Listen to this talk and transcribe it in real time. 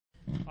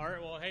All right,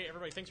 well, hey,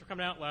 everybody, thanks for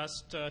coming out.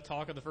 Last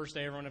talk of the first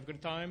day. Everyone have a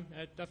good time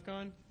at DEF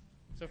CON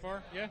so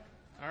far? Yeah?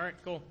 All right,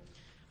 cool.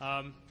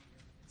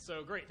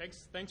 So great,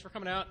 thanks for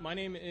coming out. My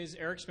name is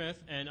Eric Smith,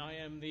 and I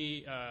am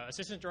the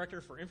Assistant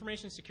Director for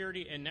Information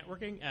Security and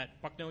Networking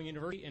at Bucknell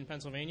University in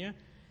Pennsylvania.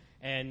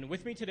 And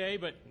with me today,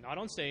 but not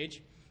on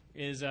stage,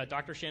 is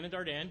Dr. Shana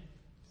Dardan.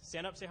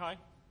 Stand up, say hi.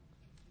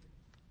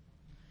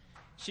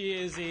 She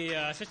is the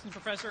Assistant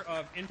Professor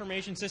of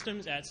Information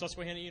Systems at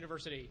Susquehanna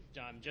University,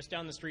 just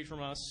down the street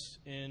from us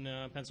in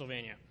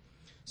Pennsylvania.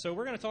 So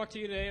we're going to talk to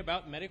you today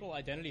about medical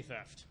identity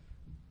theft.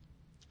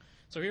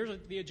 So here's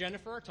the agenda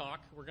for our talk.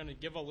 We're going to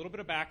give a little bit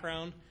of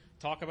background,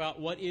 talk about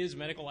what is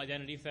medical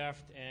identity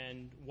theft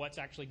and what's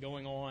actually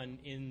going on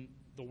in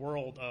the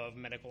world of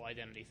medical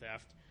identity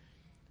theft.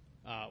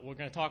 We're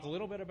going to talk a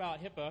little bit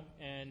about HIPAA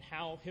and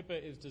how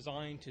HIPAA is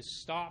designed to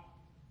stop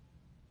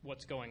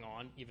what's going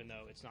on, even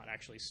though it's not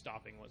actually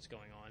stopping what's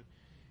going on.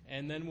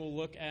 And then we'll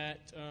look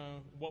at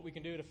what we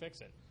can do to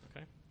fix it.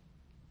 Okay.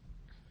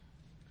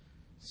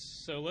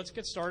 So let's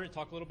get started,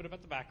 talk a little bit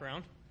about the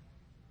background.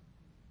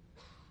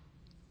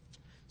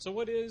 So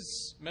what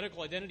is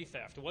medical identity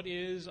theft? What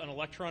is an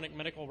electronic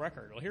medical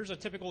record? Well, here's a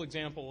typical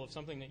example of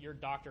something that your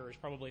doctor is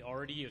probably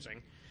already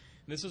using.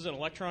 This is an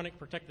electronic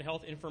protected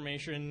health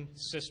information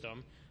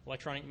system,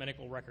 electronic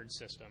medical record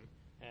system.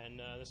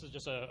 And this is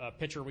just a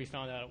picture we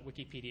found out at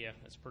Wikipedia.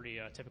 That's pretty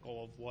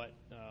typical of what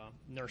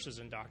nurses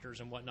and doctors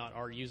and whatnot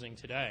are using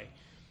today.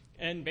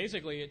 And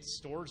basically, it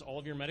stores all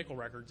of your medical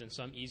records in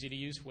some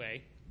easy-to-use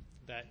way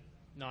that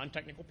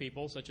non-technical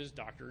people, such as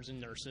doctors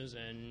and nurses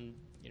and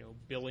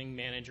billing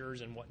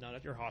managers and whatnot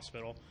at your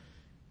hospital,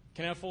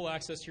 can have full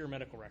access to your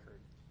medical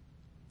record.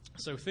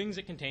 So things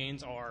it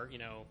contains are,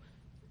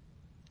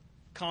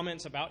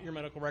 comments about your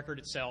medical record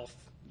itself,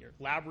 your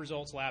lab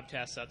results, lab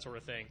tests, that sort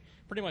of thing.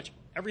 Pretty much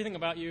everything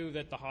about you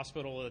that the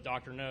hospital or the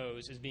doctor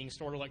knows is being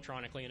stored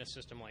electronically in a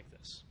system like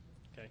this.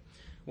 Okay.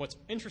 What's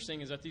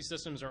interesting is that these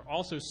systems are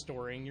also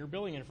storing your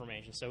billing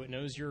information. So it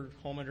knows your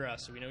home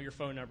address, so we know your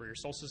phone number, your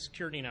social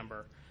security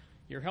number,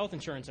 your health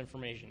insurance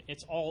information.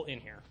 It's all in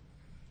here.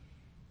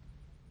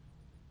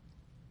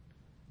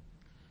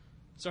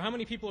 So how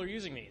many people are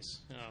using these?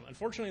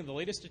 Unfortunately, the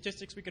latest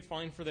statistics we could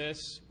find for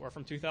this were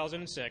from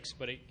 2006,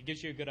 but it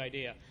gives you a good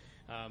idea.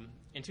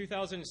 In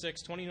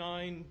 2006,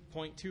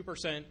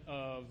 29.2%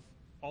 of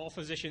all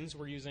physicians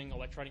were using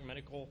electronic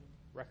medical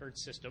record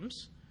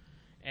systems,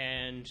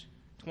 and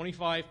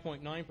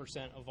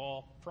 25.9% of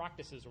all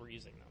practices were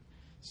using them.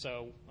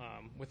 So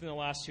within the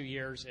last 2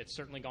 years, it's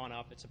certainly gone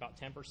up. It's about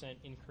 10%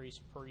 increase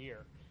per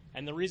year.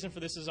 And the reason for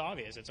this is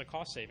obvious. It's a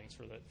cost savings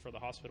for the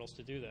hospitals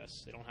to do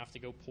this. They don't have to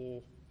go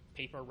pull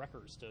paper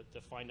records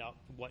to find out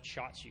what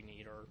shots you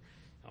need or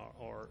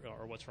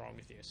what's wrong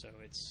with you. So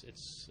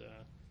it's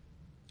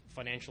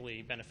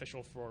financially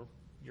beneficial for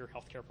your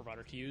healthcare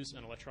provider to use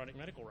an electronic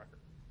medical record.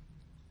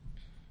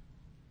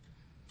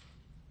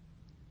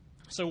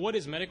 So what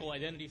is medical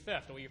identity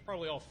theft? Well, you've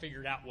probably all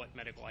figured out what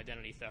medical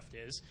identity theft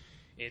is.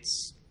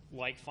 It's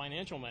like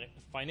financial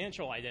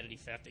identity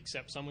theft,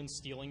 except someone's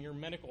stealing your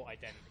medical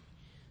identity.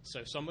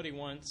 So somebody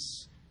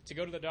wants to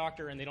go to the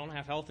doctor and they don't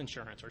have health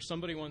insurance, or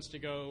somebody wants to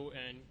go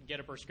and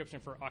get a prescription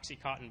for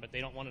Oxycontin, but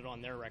they don't want it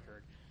on their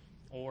record.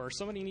 Or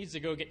somebody needs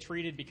to go get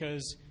treated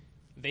because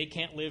they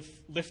can't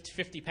lift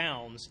 50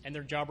 pounds, and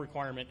their job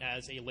requirement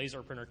as a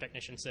laser printer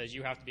technician says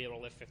you have to be able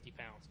to lift 50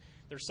 pounds.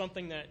 There's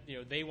something that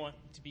they want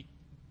to be,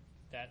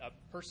 that a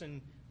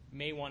person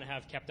may want to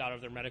have kept out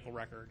of their medical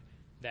record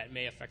that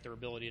may affect their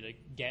ability to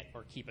get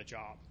or keep a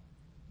job.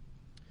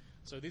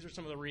 So these are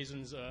some of the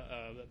reasons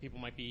that people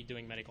might be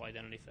doing medical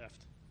identity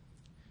theft.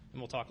 And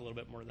we'll talk a little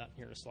bit more of that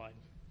here in a slide.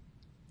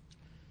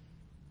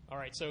 All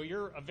right, so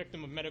you're a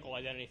victim of medical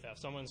identity theft.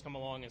 Someone's come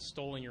along and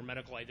stolen your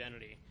medical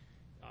identity.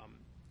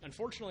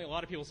 Unfortunately, a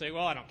lot of people say,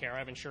 well, I don't care, I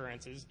have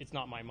insurance, it's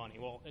not my money.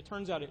 Well, it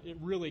turns out it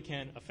really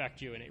can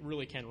affect you, and it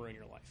really can ruin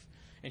your life.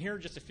 And here are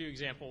just a few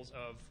examples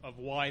of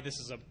why this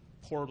is a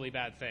horribly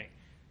bad thing.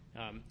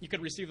 You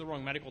could receive the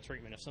wrong medical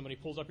treatment if somebody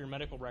pulls up your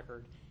medical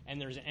record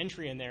and there's an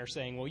entry in there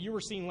saying, well, you were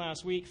seen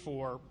last week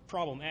for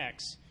problem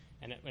X,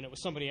 and it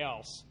was somebody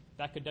else.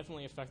 That could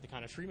definitely affect the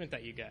kind of treatment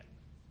that you get.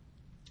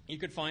 You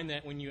could find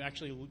that when you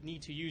actually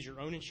need to use your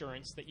own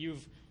insurance, that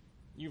you've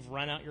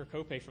run out your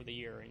copay for the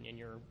year, and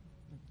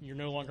you're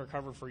no longer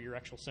covered for your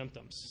actual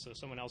symptoms. So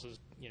someone else has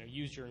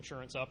used your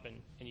insurance up,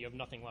 and you have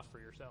nothing left for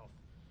yourself.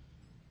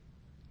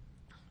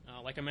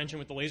 Like I mentioned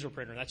with the laser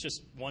printer, that's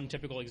just one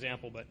typical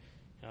example, but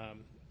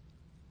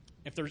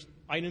if there's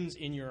items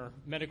in your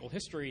medical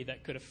history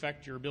that could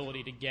affect your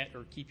ability to get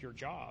or keep your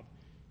job,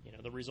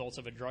 the results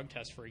of a drug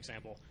test, for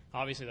example,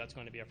 obviously that's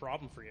going to be a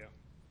problem for you.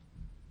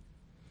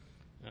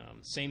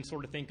 Same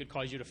sort of thing could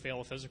cause you to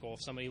fail a physical.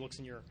 If somebody looks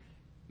in your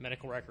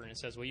medical record and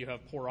says, well, you have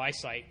poor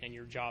eyesight and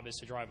your job is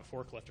to drive a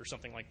forklift or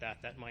something like that,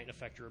 that might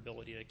affect your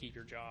ability to keep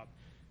your job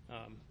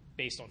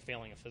based on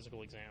failing a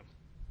physical exam.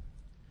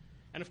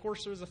 And, of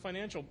course, there's the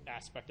financial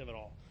aspect of it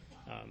all.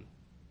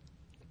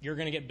 You're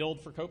going to get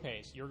billed for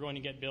copays. You're going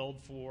to get billed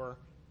for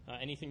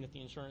anything that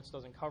the insurance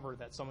doesn't cover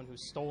that someone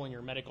who's stolen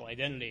your medical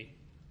identity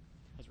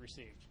has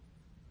received.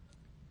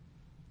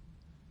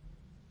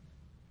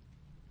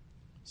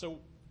 So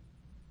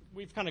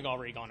we've kind of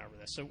already gone over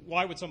this. So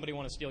why would somebody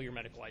want to steal your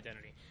medical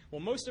identity?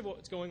 Well, most of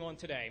what's going on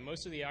today,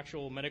 most of the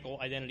actual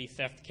medical identity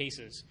theft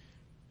cases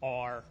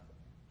are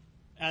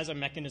as a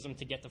mechanism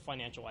to get to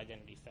financial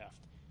identity theft.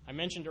 I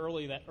mentioned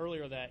earlier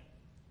that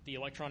the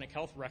electronic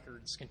health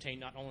records contain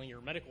not only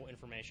your medical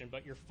information,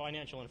 but your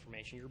financial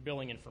information, your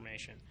billing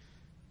information.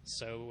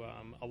 So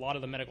a lot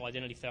of the medical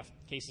identity theft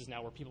cases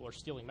now where people are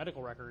stealing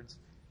medical records,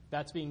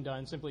 that's being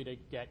done simply to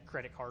get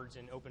credit cards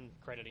and open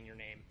credit in your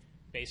name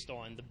based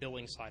on the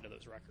billing side of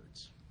those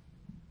records.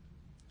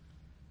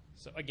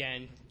 So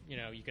again,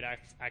 you could have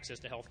access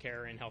to health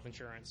care and health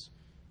insurance.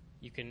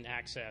 You can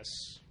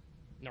access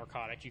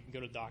narcotics. You can go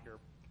to the doctor,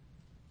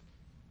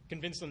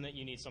 convince them that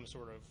you need some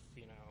sort of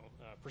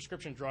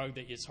prescription drug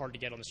that is hard to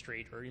get on the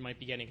street, or you might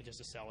be getting it just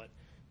to sell it,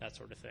 that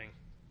sort of thing.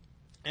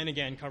 And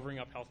again, covering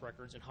up health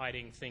records and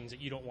hiding things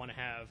that you don't want to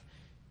have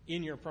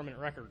in your permanent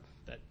record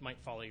that might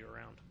follow you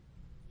around.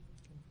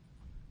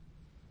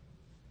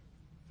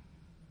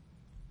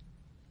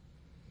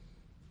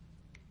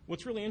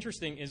 What's really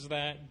interesting is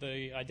that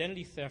the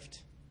identity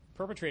theft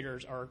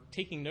perpetrators are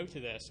taking note to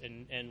this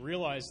and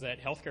realize that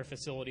healthcare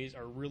facilities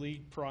are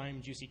really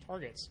prime, juicy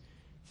targets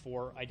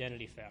for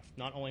identity theft,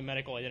 not only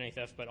medical identity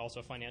theft, but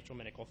also financial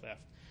medical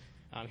theft.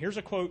 Here's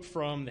a quote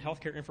from the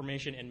Healthcare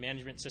Information and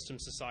Management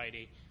Systems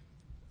Society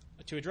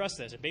to address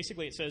this. And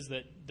basically it says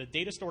that the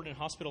data stored in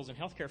hospitals and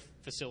healthcare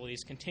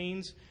facilities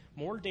contains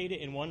more data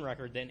in one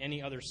record than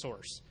any other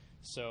source.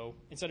 So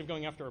instead of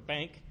going after a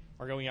bank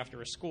or going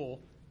after a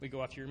school, we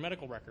go after your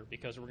medical record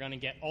because we're going to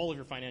get all of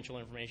your financial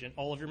information,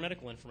 all of your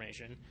medical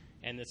information,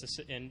 and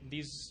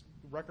these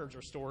records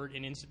are stored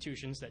in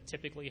institutions that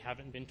typically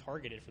haven't been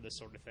targeted for this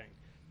sort of thing.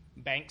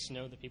 Banks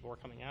know that people are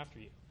coming after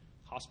you.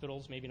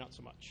 Hospitals, maybe not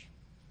so much.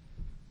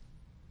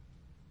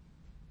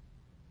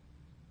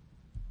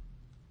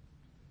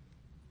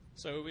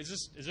 So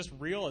is this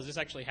real? Is this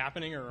actually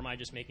happening, or am I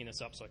just making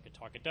this up so I could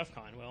talk at DEF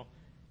CON? Well,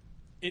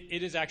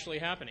 it is actually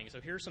happening. So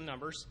here are some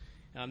numbers.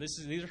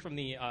 These are from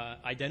the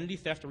Identity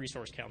Theft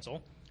Resource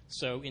Council.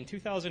 So in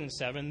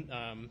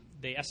 2007,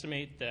 they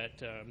estimate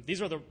that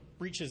these are the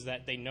breaches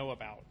that they know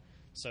about.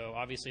 So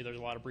obviously there's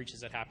a lot of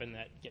breaches that happen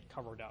that get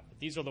covered up. But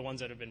these are the ones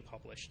that have been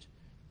published.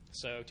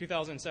 So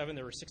 2007,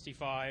 there were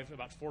 65,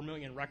 about 4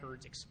 million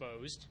records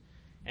exposed.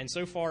 And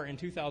so far in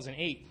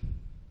 2008,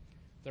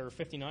 there were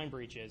 59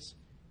 breaches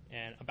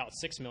and about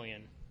 6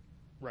 million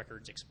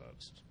records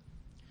exposed.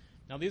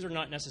 Now, these are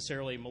not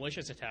necessarily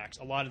malicious attacks.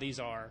 A lot of these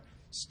are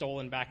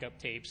stolen backup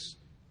tapes,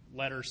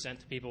 letters sent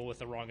to people with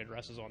the wrong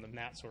addresses on them,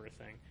 that sort of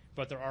thing.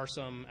 But there are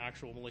some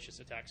actual malicious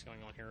attacks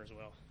going on here as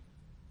well.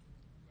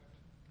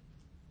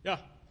 Yeah?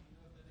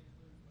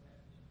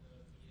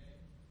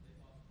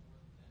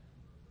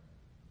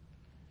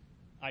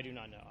 I do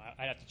not know.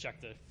 I'd have to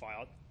check the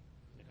file.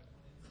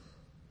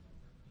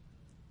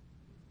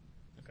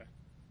 Okay.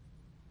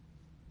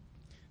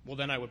 Well,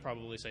 then I would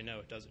probably say no,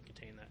 it doesn't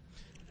contain that.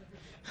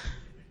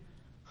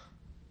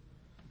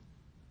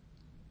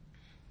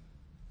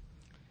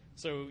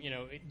 So,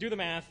 do the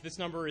math. This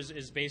number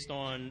is based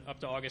on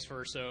up to August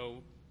 1st. So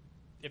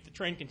if the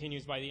trend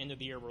continues by the end of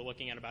the year, we're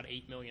looking at about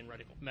 8 million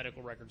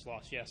medical records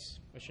lost. Yes?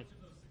 Question?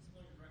 Most of those 6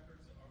 million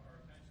records are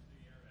attached to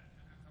the Internet.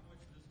 How much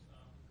of this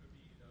could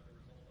be the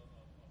result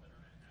of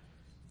Internet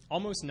hackers?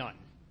 Almost none.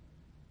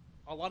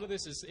 A lot of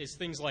this is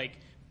things like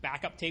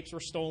backup tapes were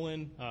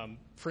stolen,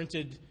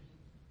 printed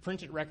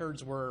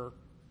records were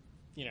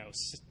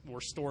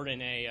stored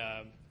in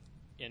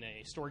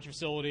a storage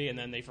facility, and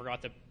then they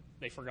forgot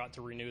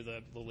to renew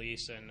the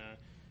lease, and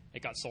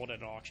it got sold at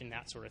an auction,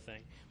 that sort of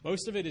thing.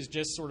 Most of it is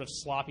just sort of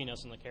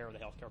sloppiness in the care of the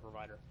healthcare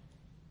provider.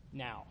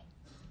 Now,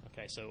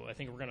 okay, so I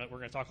think we're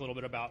gonna talk a little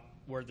bit about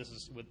where this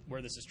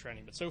is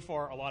trending. But so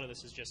far, a lot of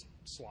this is just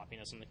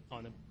sloppiness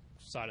on the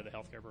side of the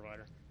healthcare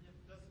provider.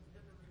 Does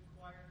HIPAA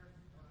require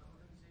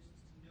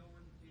organizations to know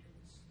where the data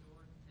is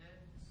stored and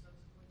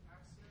subsequent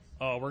access?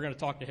 Oh, we're going to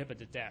talk to HIPAA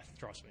to death.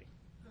 Trust me.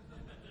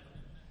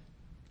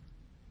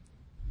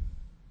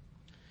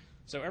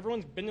 So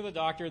everyone's been to the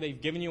doctor. They've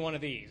given you one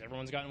of these.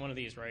 Everyone's gotten one of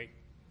these, right?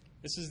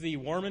 This is the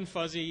warm and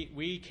fuzzy,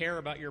 we care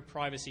about your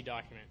privacy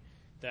document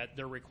that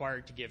they're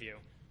required to give you.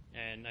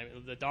 And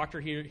the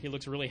doctor here, he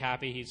looks really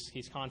happy.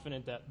 He's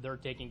confident that they're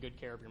taking good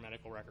care of your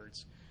medical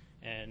records.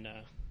 And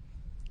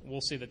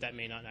we'll see that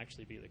may not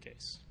actually be the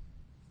case.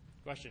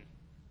 Question?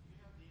 Do you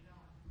have data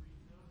on who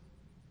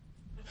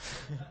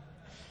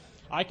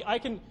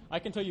reads those? I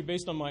can tell you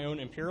based on my own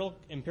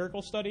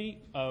empirical study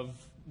of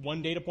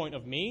one data point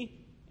of me.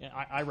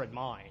 I read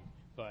mine,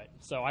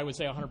 so I would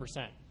say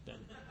 100% then.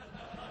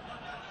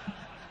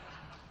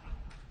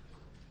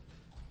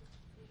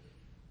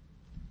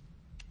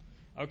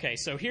 Okay,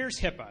 so here's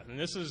HIPAA, and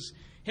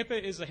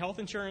HIPAA is the Health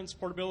Insurance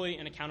Portability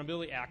and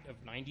Accountability Act of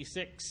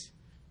 '96.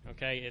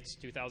 Okay, it's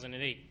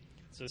 2008,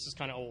 so this is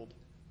kind of old.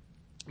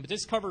 But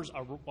this covers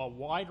a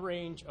wide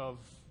range of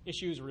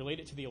issues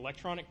related to the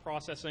electronic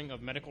processing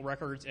of medical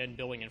records and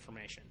billing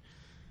information.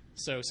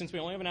 So since we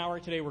only have an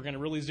hour today, we're going to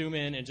really zoom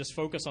in and just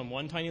focus on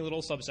one tiny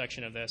little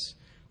subsection of this,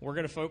 we're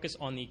going to focus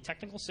on the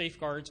technical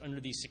safeguards under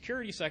the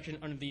security section,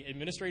 under the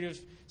administrative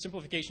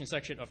simplification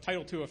section of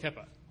Title II of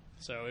HIPAA.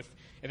 So if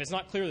it's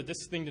not clear that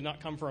this thing did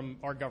not come from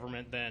our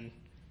government, then,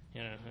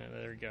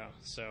 there you go.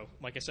 So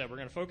like I said, we're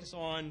going to focus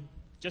on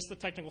just the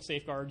technical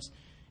safeguards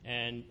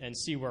and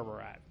see where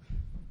we're at.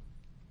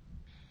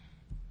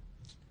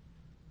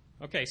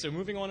 Okay, so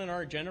moving on in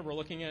our agenda, we're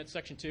looking at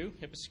Section 2,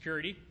 HIPAA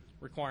security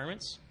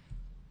requirements.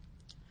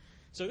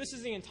 So this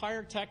is the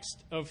entire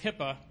text of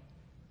HIPAA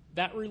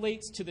that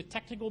relates to the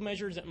technical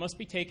measures that must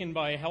be taken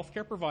by a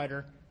healthcare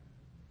provider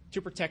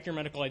to protect your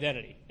medical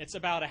identity. It's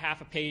about a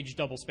half a page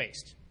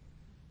double-spaced.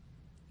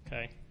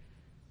 Okay?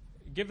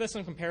 Give this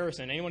some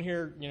comparison. Anyone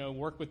here,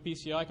 work with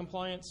PCI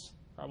compliance?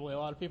 Probably a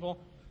lot of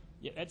people.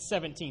 Yeah, that's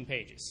 17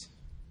 pages.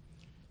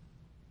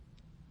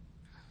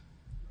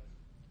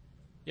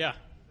 Yeah.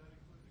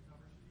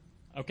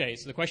 Okay,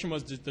 so the question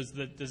was, does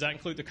that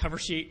include the cover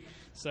sheet?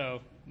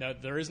 So no,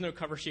 there is no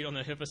cover sheet on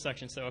the HIPAA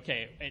section. So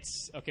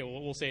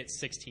we'll say it's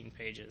 16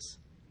 pages.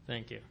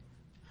 Thank you.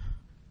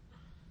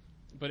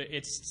 But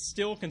it's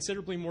still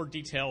considerably more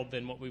detailed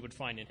than what we would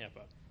find in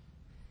HIPAA.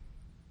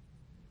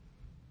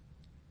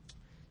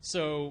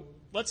 So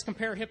let's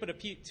compare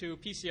HIPAA to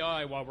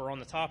PCI while we're on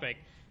the topic,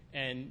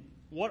 and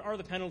what are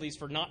the penalties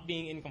for not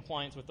being in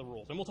compliance with the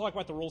rules? And we'll talk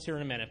about the rules here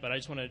in a minute, but I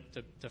just wanted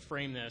to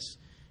frame this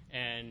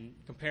and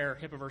compare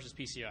HIPAA versus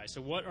PCI.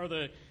 So what are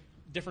the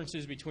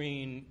differences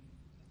between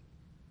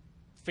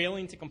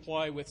failing to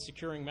comply with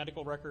securing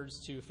medical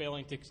records to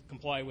failing to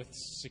comply with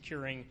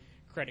securing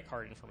credit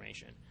card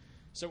information?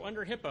 So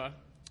under HIPAA,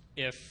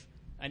 if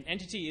an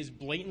entity is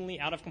blatantly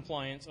out of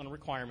compliance on a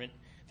requirement,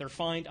 they're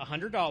fined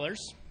 $100,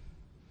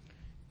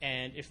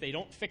 and if they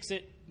don't fix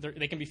it,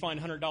 they can be fined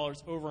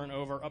 $100 over and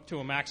over, up to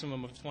a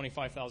maximum of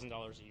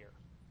 $25,000 a year.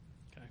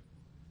 Okay.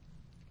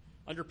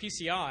 Under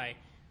PCI,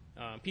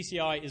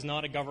 PCI is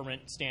not a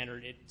government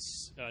standard.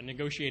 It's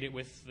negotiated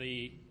with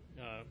the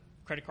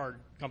credit card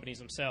companies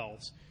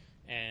themselves,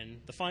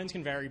 and the fines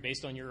can vary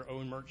based on your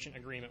own merchant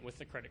agreement with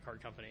the credit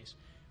card companies.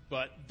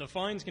 But the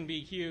fines can be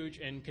huge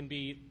and can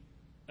be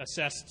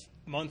assessed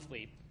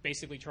monthly,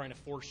 basically trying to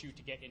force you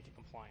to get into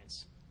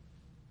compliance.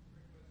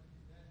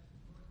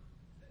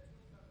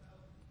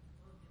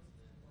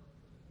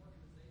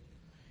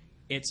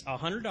 It's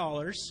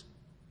 $100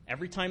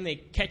 every time they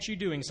catch you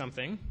doing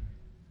something,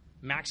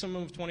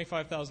 maximum of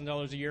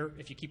 $25,000 a year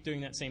if you keep doing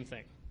that same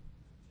thing.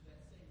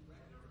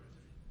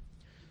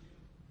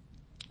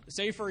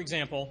 Say, for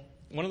example,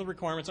 one of the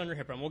requirements under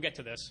HIPAA, and we'll get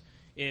to this,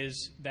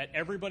 is that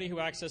everybody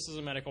who accesses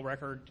a medical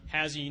record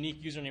has a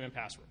unique username and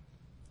password.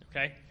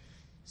 Okay?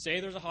 Say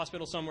there's a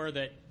hospital somewhere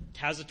that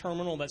has a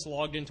terminal that's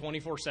logged in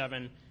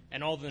 24/7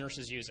 and all the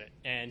nurses use it,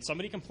 and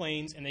somebody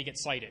complains and they get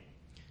cited.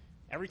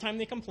 Every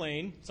time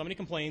somebody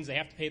complains, they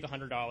have to pay the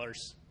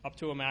 $100 up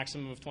to a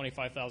maximum of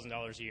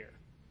 $25,000 a year.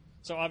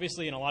 So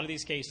obviously, in a lot of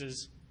these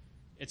cases,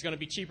 it's going to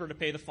be cheaper to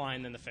pay the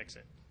fine than to fix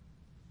it.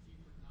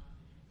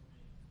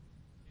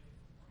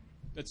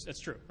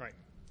 That's true, right?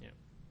 Yeah.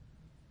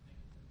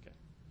 Okay.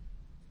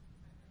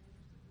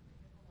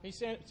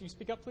 Can you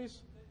speak up,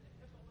 please?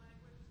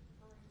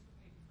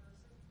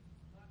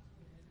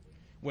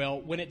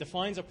 Well, when it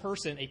defines a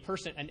person,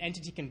 an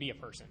entity can be a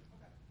person.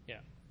 Yeah.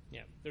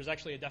 Yeah. There's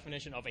actually a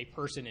definition of a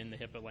person in the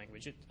HIPAA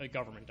language, a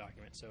government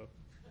document. So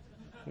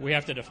we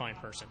have to define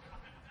person.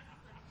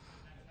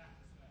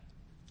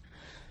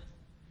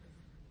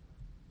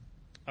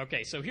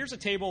 Okay, so here's a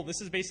table. This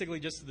is basically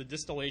just the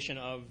distillation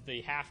of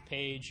the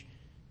half-page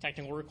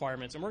technical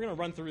requirements, and we're going to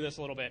run through this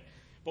a little bit.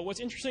 But what's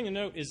interesting to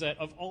note is that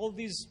of all of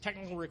these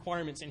technical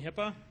requirements in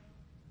HIPAA,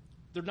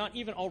 they're not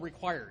even all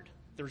required.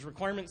 There's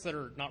requirements that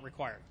are not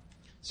required.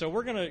 So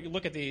we're going to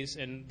look at these,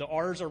 and the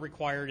R's are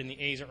required and the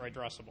A's are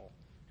addressable.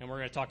 And we're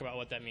going to talk about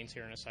what that means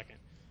here in a second.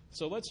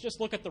 So let's just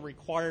look at the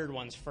required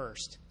ones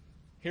first.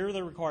 Here are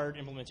the required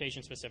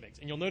implementation specifics.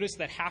 And you'll notice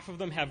that half of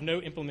them have no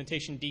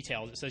implementation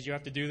details. It says you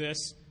have to do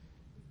this,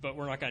 but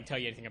we're not going to tell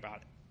you anything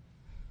about it.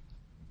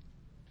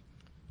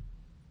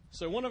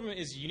 So one of them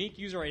is unique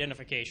user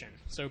identification.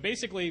 So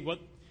basically what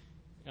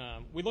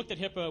we looked at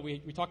HIPAA,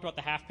 we talked about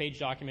the half-page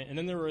document, and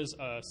then there was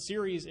a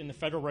series in the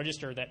Federal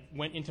Register that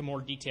went into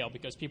more detail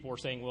because people were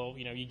saying, well,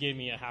 you gave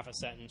me a half a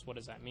sentence. What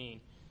does that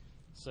mean?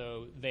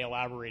 So they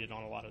elaborated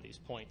on a lot of these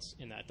points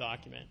in that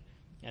document,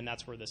 and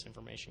that's where this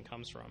information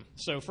comes from.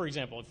 So, for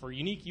example, for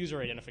unique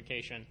user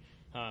identification,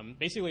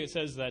 basically it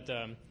says that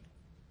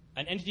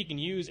an entity can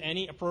use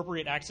any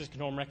appropriate access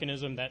control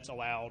mechanism that's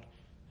allowed.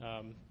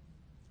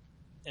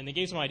 And they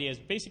gave some ideas.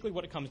 Basically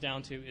what it comes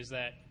down to is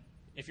that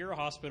if you're a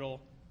hospital,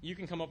 you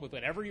can come up with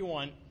whatever you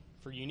want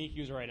for unique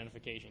user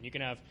identification. You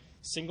can have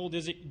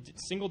single-digit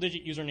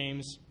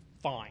usernames,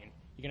 fine.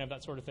 You can have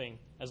that sort of thing,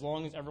 as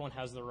long as everyone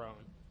has their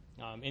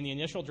own. In the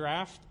initial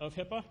draft of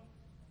HIPAA,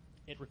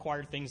 it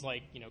required things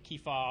like key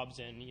fobs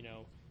and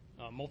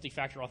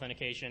multi-factor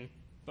authentication,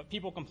 but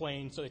people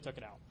complained, so they took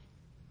it out.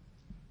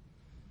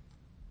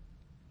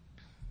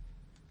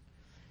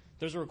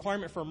 There's a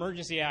requirement for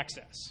emergency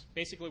access.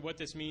 Basically what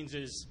this means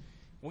is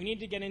we need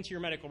to get into your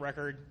medical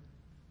record.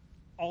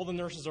 All the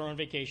nurses are on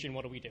vacation.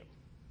 What do we do?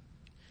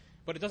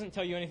 but it doesn't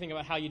tell you anything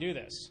about how you do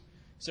this.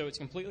 So it's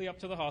completely up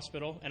to the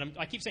hospital, and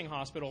I keep saying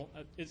hospital.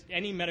 It's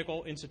any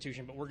medical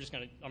institution, but I'm just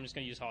going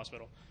to use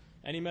hospital.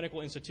 Any medical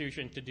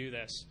institution to do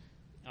this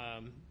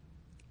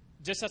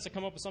just has to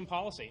come up with some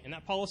policy, and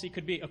that policy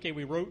could be, okay,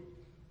 we wrote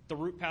the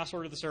root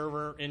password of the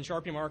server in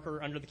Sharpie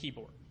marker under the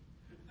keyboard,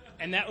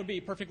 and that would be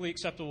perfectly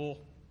acceptable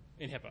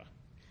in HIPAA.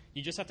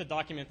 You just have to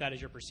document that as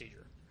your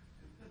procedure.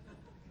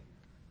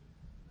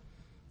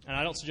 And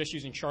I don't suggest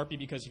using Sharpie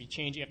because if you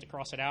change it, you have to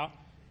cross it out.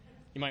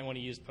 You might want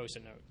to use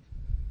Post-it note.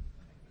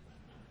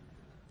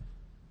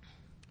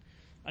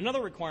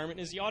 Another requirement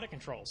is the audit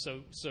control.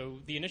 So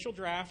the initial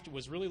draft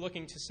was really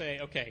looking to say,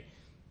 okay,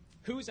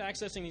 who's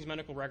accessing these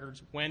medical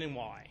records, when and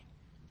why?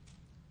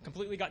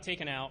 Completely got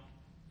taken out,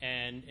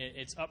 and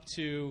it's up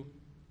to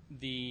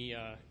the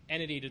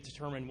entity to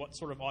determine what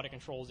sort of audit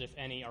controls, if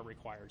any, are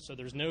required. So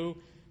there's no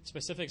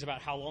specifics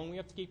about how long we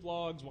have to keep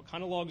logs, what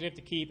kind of logs we have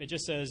to keep. It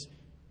just says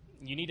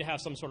you need to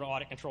have some sort of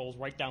audit controls,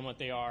 write down what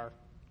they are,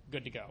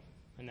 good to go.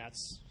 And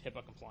that's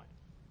HIPAA compliant.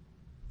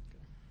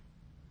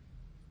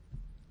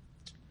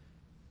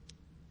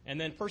 And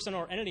then person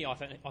or entity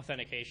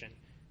authentication.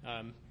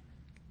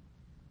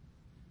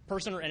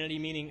 Person or entity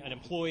meaning an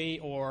employee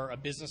or a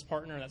business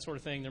partner, that sort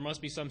of thing. There must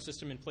be some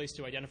system in place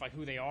to identify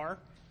who they are.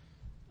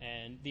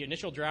 And the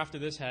initial draft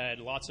of this had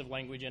lots of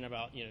language in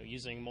about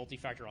using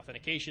multi-factor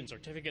authentication,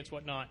 certificates,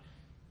 whatnot.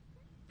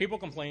 People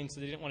complained,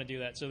 so they didn't want to do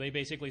that. So they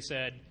basically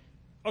said,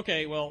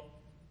 okay, well,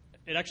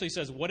 it actually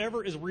says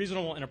whatever is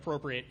reasonable and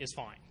appropriate is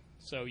fine.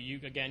 So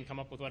you, again, come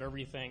up with whatever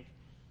you think,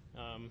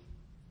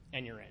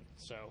 and you're in.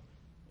 So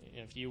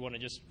if you want to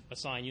just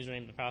assign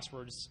usernames and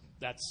passwords,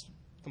 that's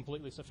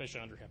completely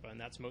sufficient under HIPAA, and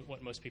that's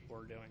what most people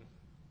are doing.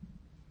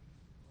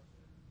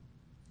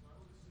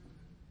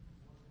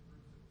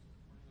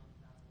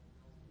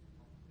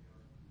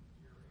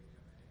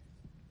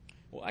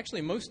 Well,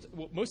 actually, most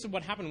of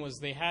what happened was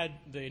they had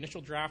the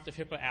initial draft of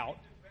HIPAA out.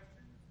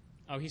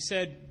 Oh, he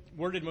said,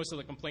 where did most of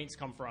the complaints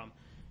come from?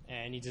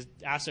 And he just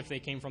asked if they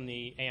came from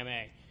the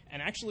AMA.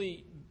 And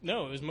actually,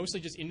 no, it was mostly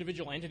just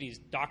individual entities,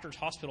 doctors,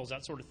 hospitals,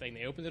 that sort of thing.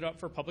 They opened it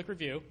up for public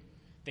review.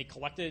 They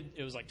collected,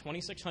 it was like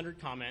 2,600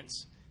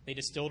 comments. They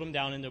distilled them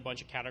down into a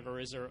bunch of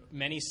categories. There are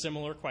many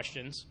similar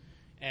questions.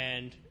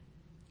 And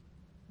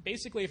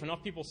basically, if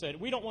enough people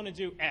said, we don't want to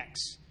do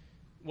X,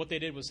 what they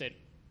did was said,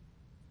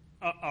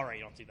 all right,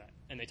 you don't do that.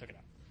 And they took it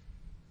out.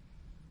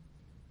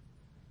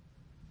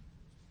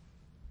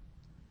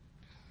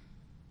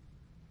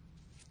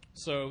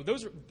 So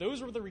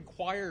those were the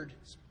required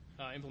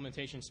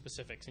implementation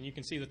specifics, and you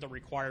can see that the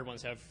required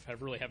ones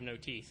really have no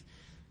teeth.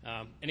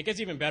 And it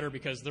gets even better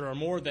because there are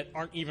more that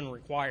aren't even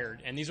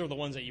required, and these are the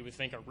ones that you would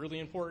think are really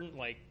important,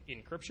 like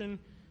encryption,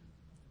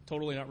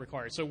 totally not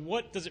required. So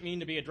what does it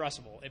mean to be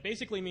addressable? It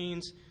basically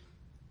means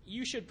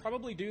you should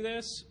probably do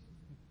this,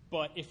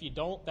 but if you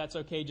don't, that's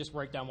okay, just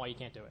write down why you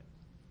can't do it.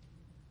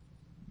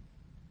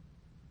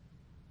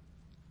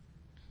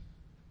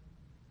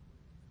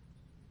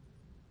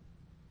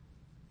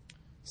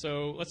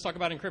 So let's talk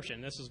about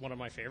encryption. This is one of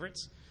my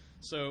favorites.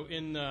 So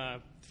in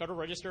the Federal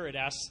Register, it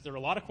asks, there were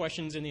a lot of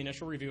questions in the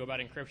initial review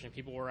about encryption.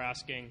 People were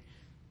asking,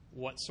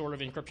 what sort of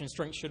encryption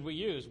strength should we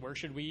use? Where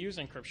should we use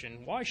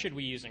encryption? Why should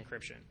we use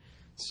encryption?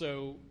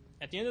 So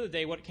at the end of the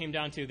day, what it came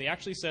down to, they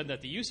actually said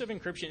that the use of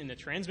encryption in the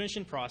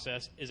transmission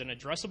process is an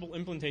addressable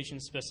implementation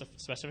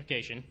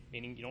specification,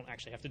 meaning you don't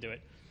actually have to do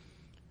it.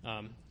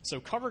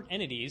 So covered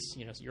entities,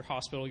 your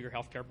hospital, your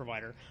healthcare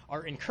provider,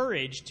 are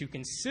encouraged to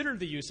consider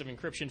the use of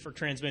encryption for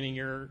transmitting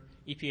your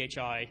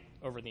EPHI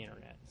over the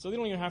internet. So they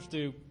don't even have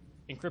to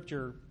encrypt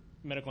your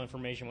medical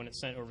information when it's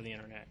sent over the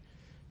internet.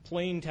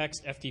 Plain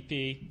text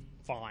FTP,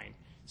 fine,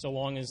 so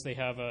long as they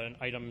have an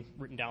item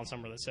written down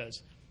somewhere that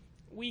says,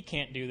 we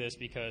can't do this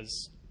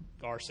because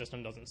our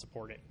system doesn't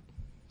support it.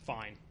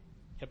 Fine,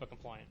 HIPAA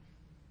compliant.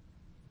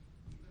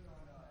 Even on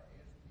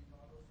ASP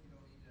models, you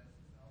don't need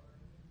SSL or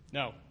anything?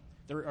 No.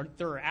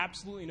 There are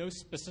absolutely no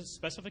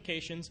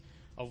specifications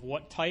of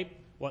what type,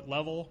 what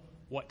level,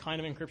 what kind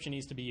of encryption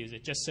needs to be used.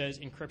 It just says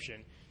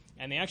encryption.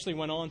 And they actually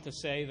went on to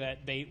say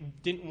that they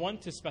didn't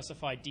want to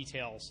specify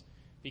details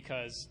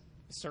because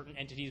certain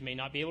entities may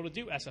not be able to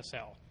do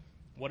SSL.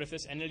 What if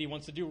this entity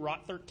wants to do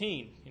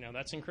ROT13?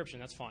 That's encryption.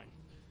 That's fine.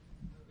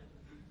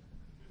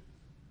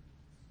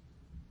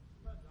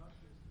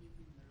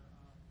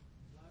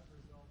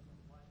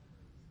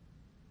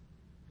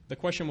 The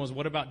question was,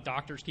 what about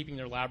doctors keeping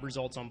their lab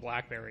results on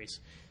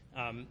BlackBerries?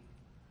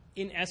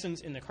 In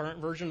essence, in the current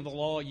version of the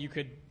law, you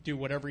could do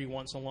whatever you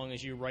want so long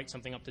as you write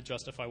something up to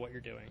justify what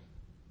you're doing.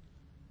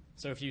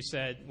 So if you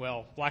said,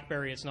 well,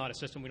 BlackBerry, it's not a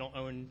system, we don't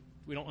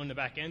own the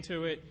back end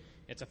to it,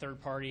 it's a third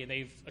party, and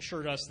they've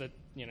assured us that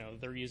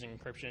they're using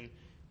encryption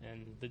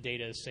and the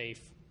data is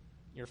safe,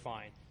 you're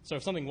fine. So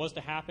if something was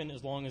to happen,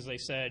 as long as they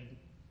said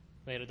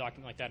they had a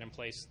document like that in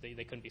place, they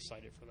couldn't be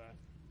cited for that.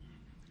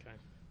 Okay.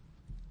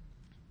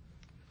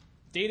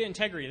 Data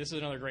integrity, this is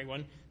another great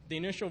one. The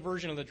initial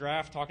version of the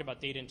draft talked about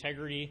data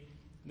integrity.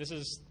 This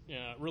is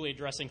really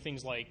addressing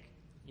things like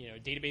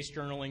database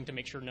journaling to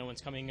make sure no one's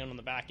coming in on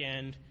the back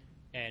end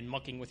and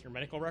mucking with your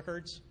medical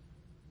records.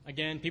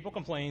 Again, people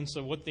complain,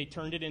 so what they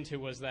turned it into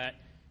was that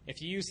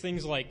if you use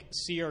things like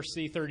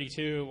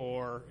CRC32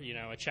 or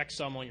a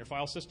checksum on your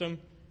file system,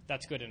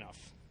 that's good enough.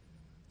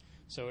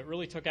 So it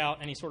really took out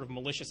any sort of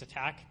malicious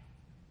attack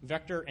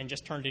vector and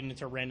just turned it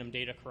into random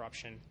data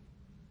corruption,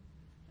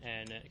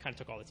 and it kind of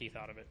took all the teeth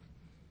out of it.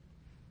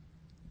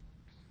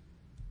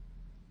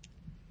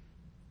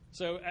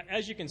 So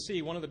as you can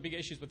see, one of the big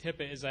issues with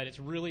HIPAA is that it's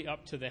really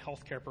up to the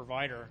healthcare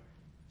provider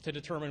to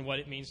determine what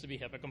it means to be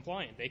HIPAA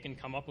compliant. They can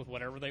come up with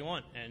whatever they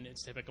want, and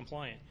it's HIPAA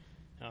compliant.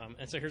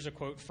 And so here's a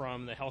quote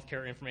from the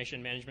Healthcare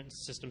Information Management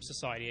Systems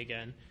Society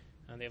again.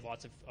 They have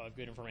lots of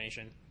good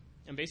information.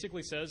 And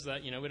basically says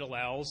that, it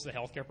allows the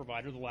healthcare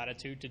provider the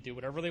latitude to do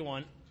whatever they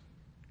want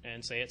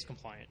and say it's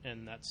compliant,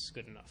 and that's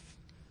good enough.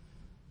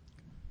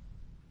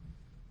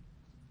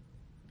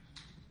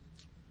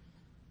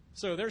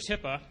 So there's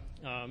HIPAA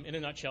in a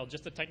nutshell,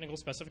 just the technical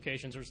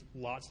specifications. There's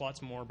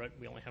lots more, but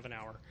we only have an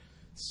hour.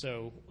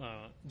 So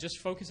just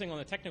focusing on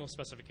the technical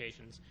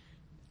specifications,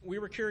 we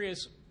were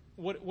curious,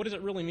 what does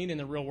it really mean in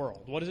the real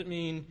world? What does it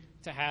mean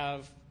to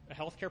have a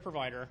healthcare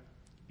provider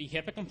be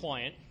HIPAA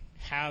compliant,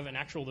 have an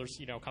actual, there's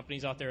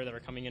companies out there that are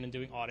coming in and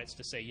doing audits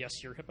to say,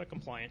 yes, you're HIPAA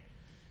compliant.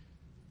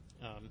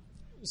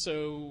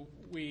 So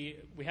we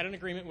had an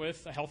agreement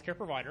with a healthcare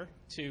provider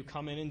to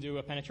come in and do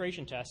a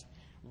penetration test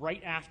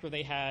right after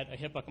they had a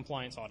HIPAA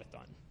compliance audit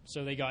done.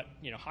 So they got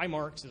high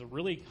marks. It's a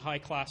really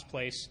high-class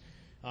place,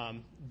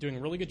 doing a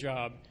really good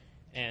job,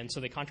 and so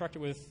they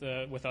contracted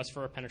with us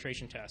for a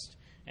penetration test.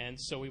 And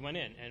so we went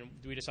in, and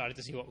we decided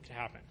to see what could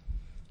happen.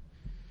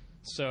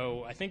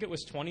 So I think it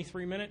was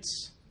 23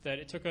 minutes that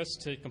it took us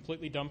to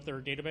completely dump their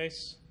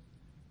database,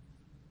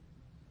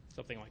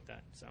 something like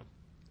that. So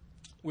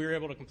we were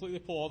able to completely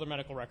pull all their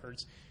medical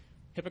records,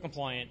 HIPAA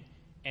compliant,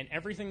 and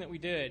everything that we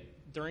did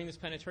during this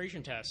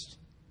penetration test,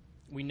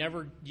 we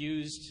never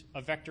used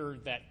a vector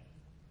that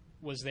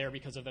was there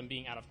because of them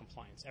being out of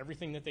compliance.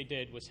 Everything that they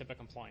did was HIPAA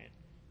compliant,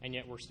 and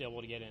yet we're still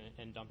able to get in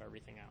and dump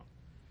everything out.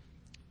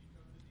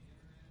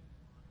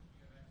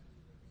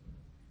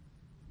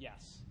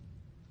 Yes.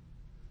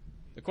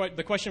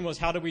 The question was,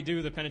 how do we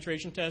do the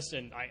penetration test?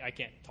 And I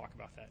can't talk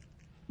about that.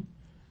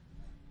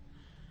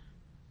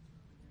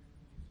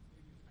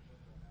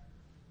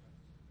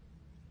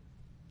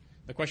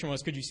 The question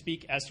was, could you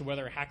speak as to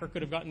whether a hacker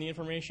could have gotten the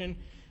information?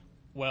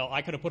 Well,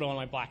 I could have put on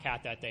my black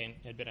hat that day and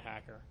had been a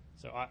hacker.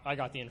 So I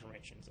got the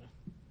information. So.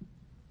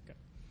 Okay.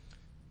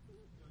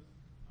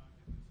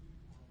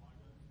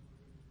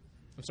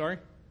 I'm sorry?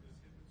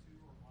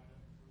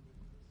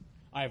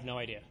 I have no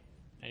idea.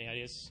 Any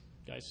ideas,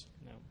 guys?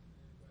 No.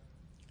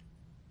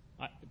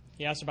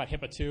 He asked about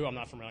HIPAA 2. I'm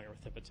not familiar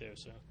with HIPAA 2.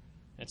 So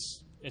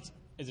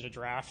is it a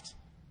draft?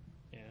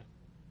 Yeah.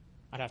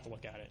 I'd have to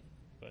look at it.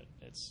 But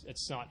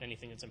it's not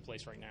anything that's in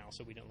place right now,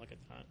 so we didn't look at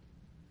that.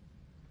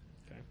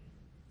 Okay.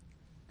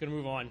 Going to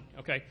move on.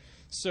 Okay.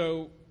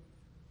 So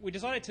we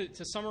decided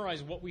to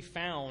summarize what we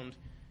found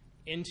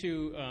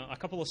into a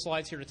couple of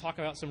slides here to talk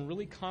about some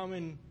really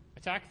common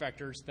attack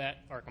vectors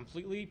that are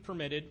completely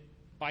permitted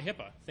by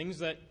HIPAA, things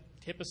that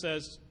HIPAA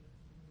says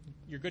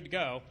you're good to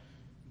go,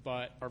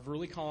 but are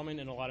really common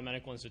in a lot of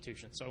medical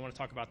institutions. So I want to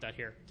talk about that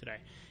here today.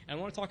 And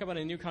I want to talk about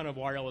a new kind of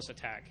wireless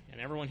attack. And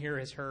everyone here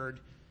has heard,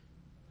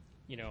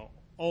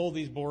 all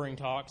these boring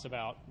talks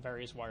about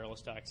various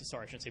wireless attacks.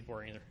 Sorry, I shouldn't say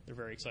boring either. They're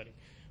very exciting.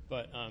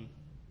 But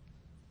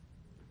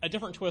a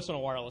different twist on a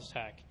wireless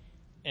attack.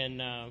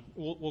 And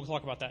we'll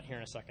talk about that here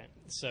in a second.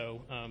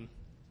 So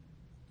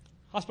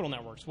hospital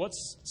networks.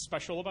 What's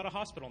special about a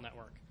hospital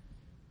network?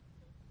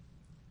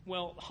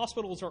 Well,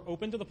 hospitals are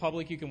open to the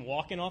public. You can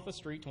walk in off the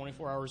street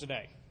 24 hours a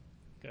day.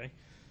 Okay.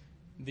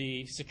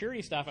 The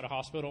security staff at a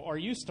hospital are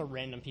used to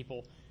random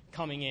people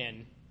coming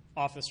in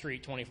off the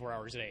street 24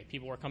 hours a day.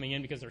 People are coming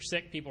in because they're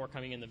sick. People are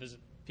coming in to visit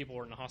people who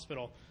are in the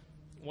hospital,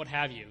 what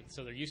have you.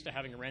 So they're used to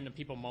having random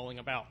people mulling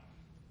about.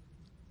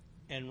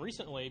 And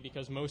recently,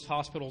 because most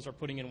hospitals are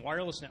putting in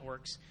wireless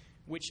networks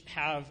which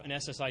have an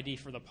SSID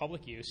for the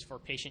public use, for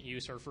patient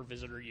use or for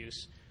visitor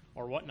use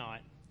or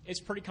whatnot, it's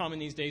pretty common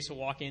these days to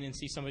walk in and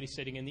see somebody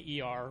sitting in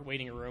the ER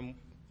waiting room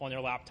on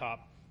their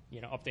laptop,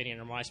 updating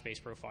their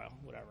MySpace profile,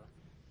 whatever.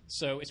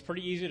 So it's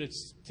pretty easy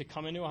to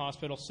come into a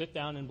hospital, sit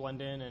down and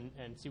blend in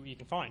and see what you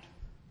can find.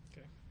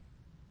 Okay.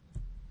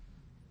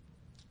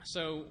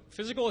 So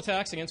physical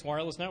attacks against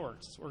wireless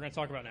networks, that's what we're going to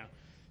talk about now.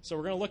 So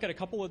we're going to look at a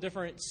couple of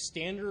different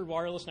standard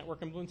wireless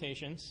network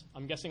implementations.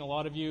 I'm guessing a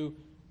lot of you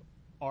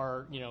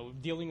are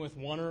dealing with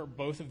one or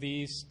both of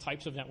these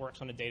types of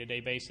networks on a day-to-day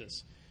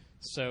basis.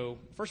 So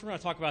first we're going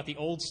to talk about the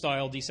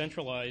old-style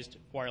decentralized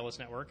wireless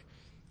network.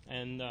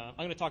 And I'm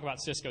going to talk about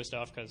Cisco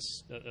stuff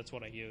because that's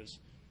what I use.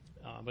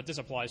 But this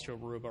applies to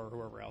Aruba or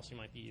whoever else you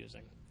might be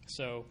using.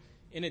 So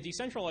in a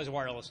decentralized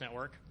wireless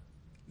network,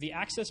 the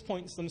access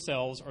points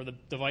themselves are the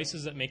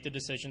devices that make the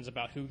decisions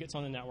about who gets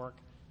on the network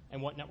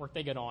and what network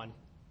they get on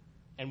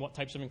and what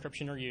types of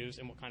encryption are used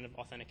and what kind of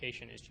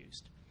authentication is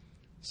used.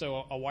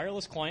 So a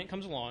wireless client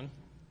comes along.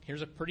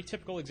 Here's a pretty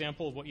typical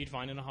example of what you'd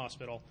find in a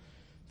hospital.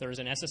 There's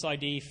an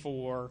SSID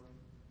for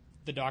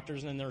the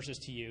doctors and the nurses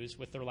to use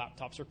with their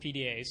laptops or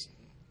PDAs.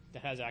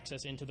 that has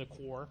access into the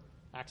core,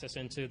 access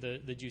into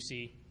the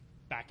juicy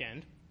back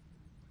end.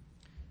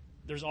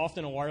 There's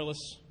often a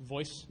wireless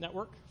voice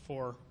network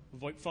for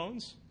VoIP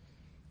phones.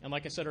 And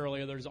like I said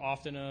earlier, there's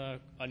often a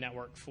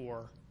network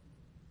for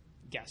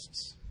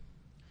guests.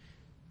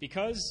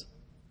 Because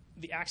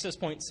the access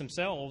points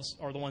themselves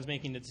are the ones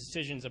making the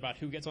decisions about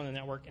who gets on the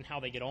network and how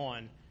they get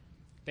on,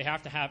 they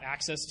have to have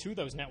access to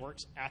those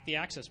networks at the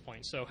access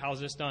point. So how's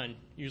this done?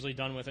 Usually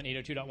done with an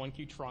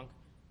 802.1q trunk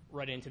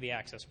right into the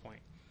access point.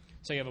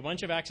 So you have a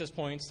bunch of access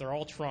points. They're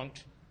all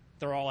trunked.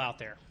 They're all out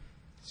there.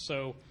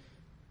 So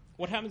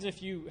what happens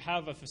if you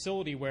have a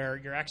facility where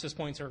your access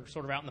points are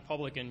sort of out in the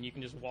public and you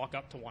can just walk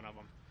up to one of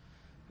them?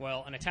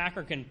 Well, an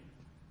attacker can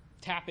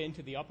tap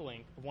into the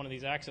uplink of one of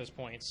these access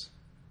points,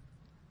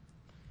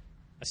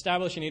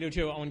 establish an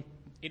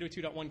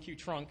 802.1q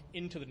trunk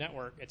into the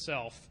network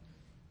itself,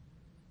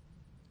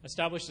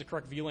 establish the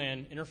correct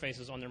VLAN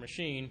interfaces on their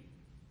machine,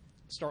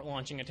 start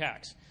launching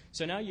attacks.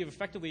 So now you've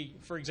effectively,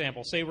 for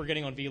example, say we're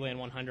getting on VLAN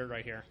 100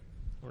 right here.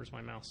 Where's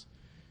my mouse?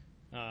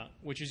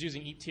 Which is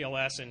using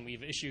ETLS, and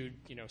we've issued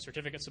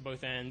certificates to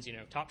both ends,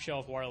 top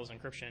shelf wireless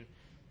encryption.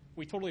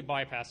 We totally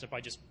bypassed it by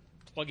just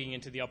plugging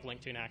into the uplink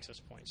to an access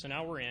point. So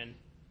now we're in.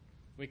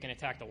 We can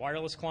attack the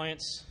wireless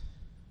clients.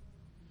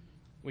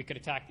 We could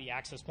attack the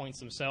access points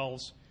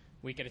themselves.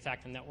 We could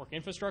attack the network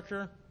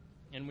infrastructure.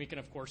 And we can,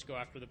 of course, go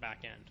after the back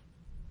end.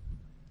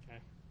 Okay.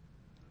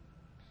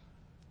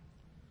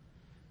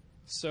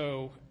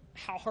 So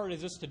how hard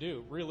is this to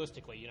do,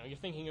 realistically? You're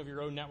thinking of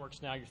your own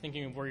networks now. You're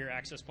thinking of where your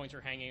access points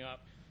are hanging up.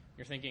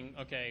 You're thinking,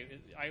 okay,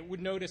 I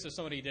would notice if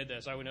somebody did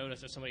this. I would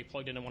notice if somebody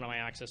plugged into one of my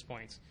access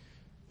points.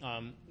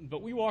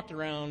 But we walked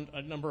around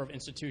a number of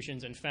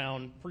institutions and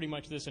found pretty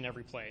much this in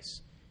every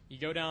place. You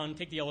go down,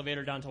 take the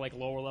elevator down to like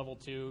lower level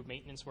 2,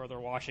 maintenance where they're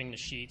washing the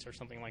sheets or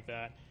something like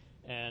that,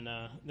 and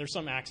there's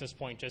some access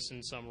point just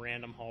in some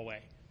random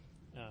hallway.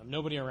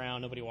 Nobody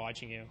around, nobody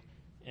watching you,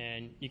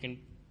 and you can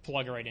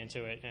plug right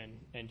into it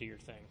and do your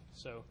thing.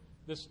 So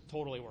this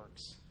totally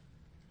works.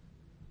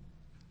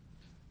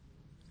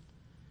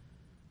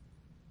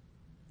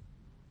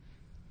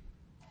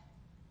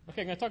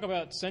 Okay, I'm going to talk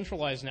about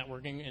centralized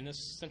networking, and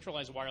this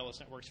centralized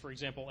wireless networks, for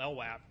example,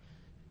 LWAP.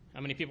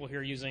 How many people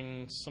here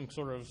using some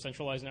sort of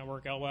centralized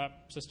network LWAP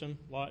system?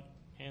 Lot?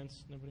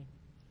 Hands? Nobody?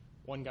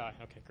 One guy.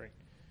 Okay, great.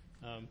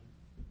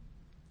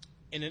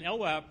 In an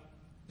LWAP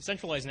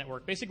centralized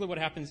network, basically what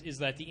happens is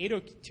that the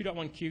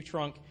 802.1q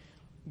trunk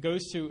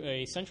goes to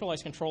a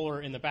centralized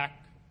controller in the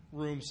back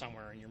room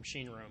somewhere in your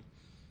machine room.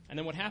 And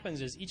then what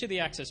happens is each of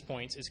the access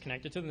points is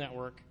connected to the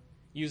network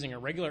using a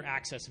regular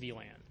access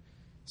VLAN.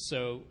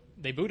 So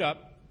they boot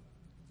up,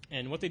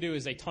 and what they do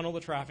is they tunnel the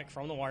traffic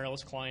from the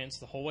wireless clients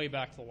the whole way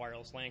back to the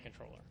wireless LAN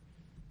controller.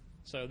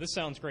 So this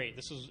sounds great.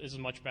 This is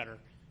much better.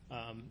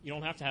 You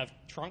don't have to have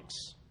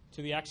trunks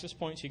to the access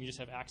points. You can just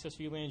have access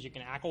VLANs. You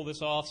can ACL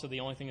this off, so the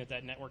only thing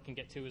that network can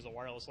get to is a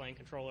wireless LAN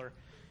controller.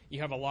 You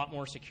have a lot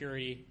more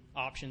security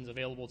options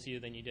available to you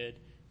than you did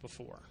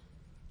before.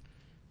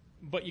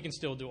 But you can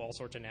still do all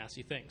sorts of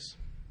nasty things.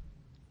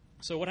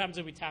 So what happens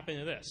if we tap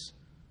into this?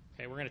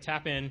 Okay, we're going to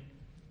tap in.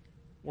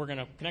 We're going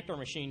to connect our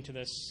machine to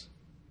this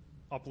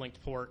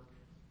uplinked port.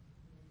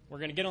 We're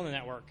going to get on the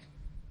network.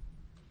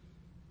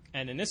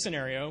 And in this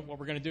scenario, what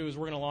we're going to do is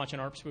we're going to launch an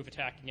ARP spoof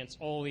attack against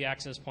all the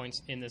access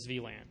points in this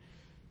VLAN.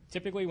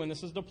 Typically, when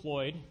this is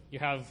deployed, you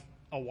have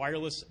a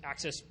wireless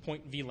access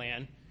point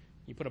VLAN.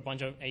 You put a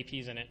bunch of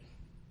APs in it.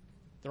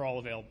 They're all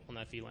available on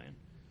that VLAN.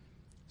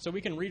 So we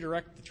can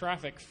redirect the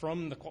traffic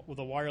from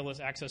the wireless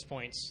access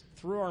points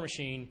through our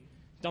machine,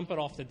 dump it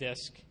off the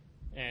disk,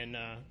 and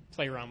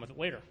play around with it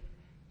later.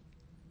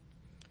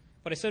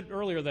 But I said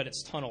earlier that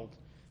it's tunneled,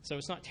 so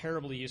it's not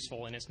terribly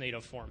useful in its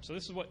native form. So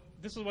this is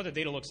what the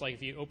data looks like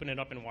if you open it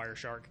up in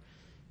Wireshark.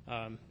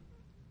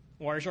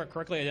 Wireshark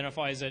correctly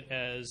identifies it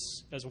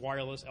as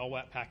wireless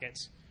LWAP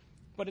packets,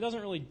 but it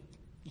doesn't really.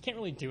 You can't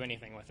really do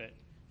anything with it.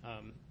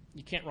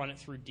 You can't run it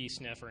through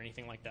DSNF or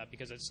anything like that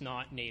because it's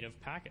not native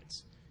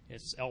packets.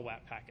 It's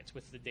LWAP packets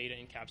with the data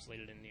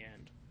encapsulated in the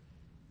end.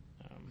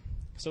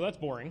 So that's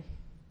boring.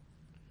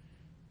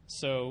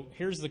 So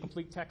here's the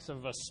complete text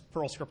of a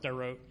Perl script I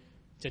wrote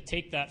to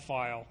take that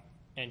file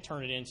and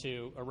turn it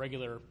into a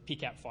regular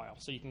PCAP file.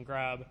 So you can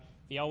grab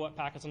the LWAP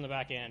packets on the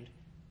back end,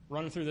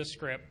 run through this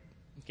script,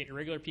 get your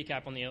regular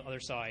PCAP on the other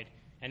side,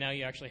 and now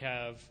you actually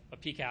have a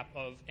PCAP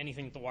of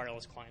anything that the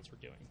wireless clients were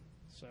doing.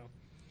 So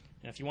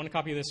if you want to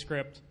copy this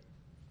script,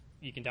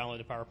 you can download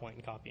the PowerPoint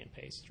and copy and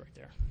paste right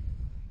there.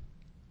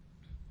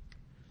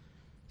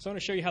 So I'm going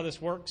to show you how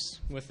this works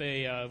with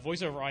a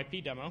voice over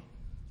IP demo,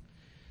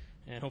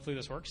 and hopefully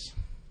this works.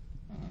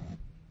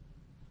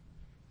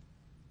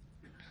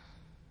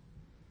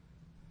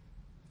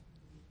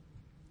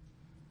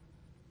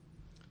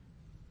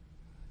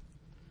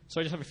 So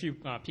I just have a few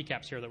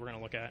PCAPs here that we're going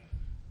to look at.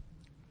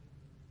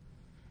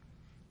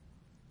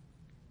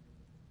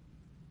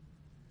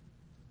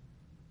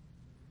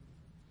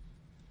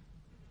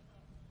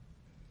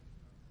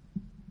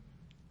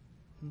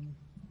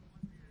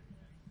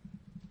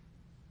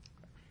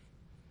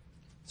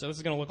 So this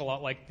is going to look a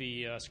lot like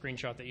the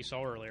screenshot that you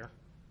saw earlier.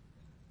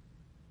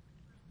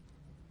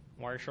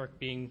 Wireshark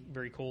being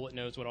very cool, it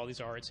knows what all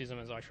these are. It sees them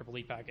as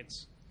IEEE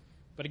packets.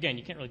 But again,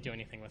 you can't really do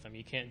anything with them.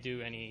 You can't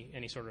do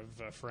any sort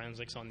of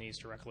forensics on these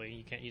directly.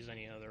 You can't use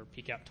any other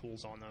PCAP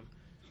tools on them.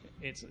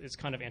 It's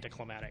kind of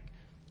anticlimactic.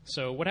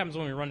 So what happens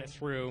when we run it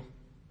through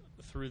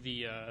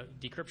the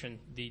decryption,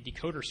 the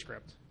decoder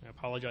script? I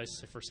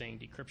apologize for saying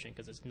decryption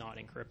because it's not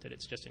encrypted.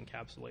 It's just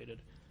encapsulated.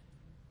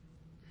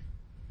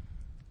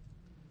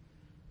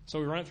 So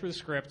we run it through the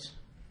script,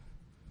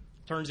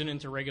 turns it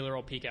into regular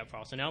old PCAP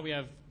files. So now we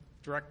have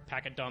direct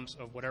packet dumps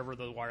of whatever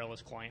the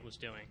wireless client was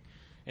doing.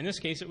 In this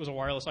case, it was a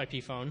wireless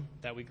IP phone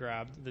that we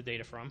grabbed the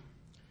data from.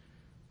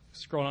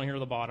 Scroll down here to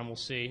the bottom, we'll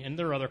see, and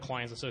there are other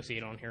clients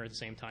associated on here at the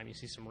same time. You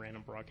see some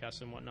random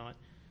broadcasts and whatnot.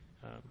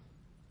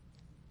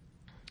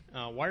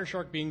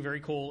 Wireshark being very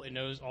cool, it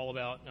knows all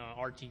about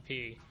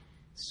RTP,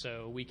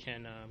 so we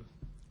can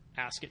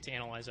ask it to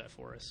analyze that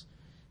for us.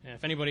 And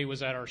if anybody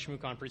was at our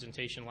ShmooCon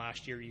presentation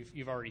last year,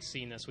 you've already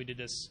seen this. We did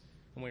this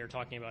when we were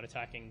talking about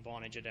attacking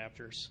Vonage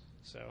adapters.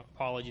 So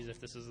apologies if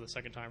this is the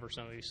second time for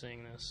some of you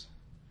seeing this.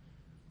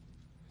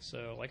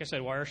 So like I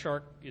said,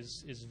 Wireshark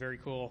is very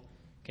cool.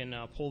 Can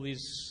pull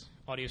these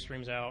audio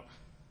streams out.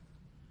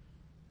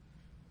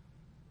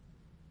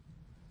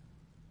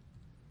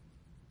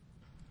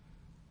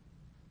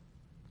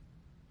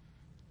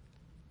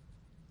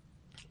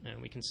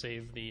 And we can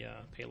save the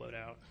payload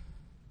out.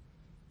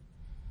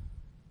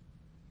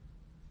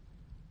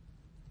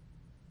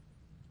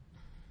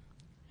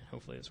 And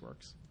hopefully this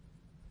works.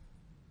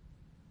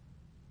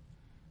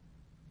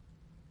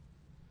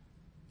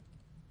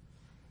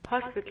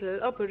 Hospital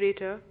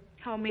operator,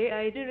 how may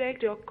I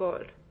direct your call?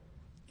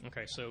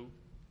 Okay, so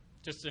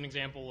just an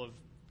example of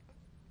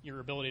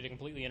your ability to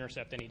completely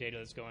intercept any data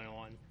that's going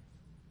on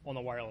the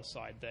wireless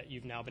side that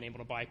you've now been able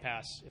to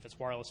bypass. If it's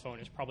wireless phone,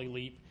 it's probably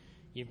LEAP.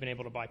 You've been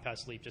able to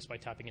bypass LEAP just by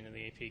tapping into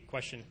the AP.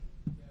 Question?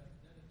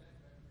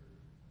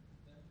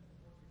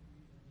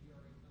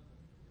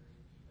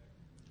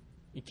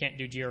 You can't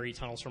do GRE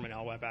tunnels from an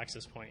LWAP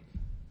access point.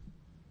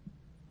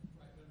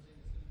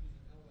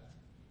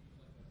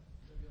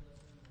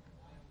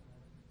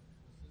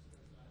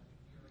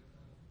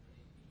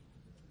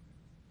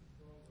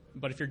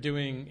 But if you're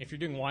doing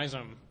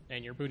WISM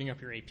and you're booting up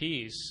your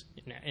APs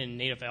in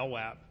native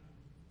LWAP,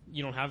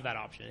 you don't have that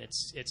option.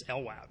 It's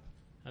LWAP.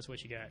 That's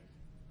what you get.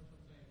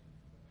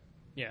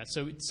 Yeah.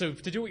 So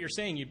to do what you're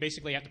saying, you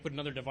basically have to put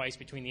another device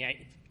between the AP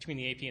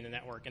and the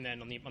network, and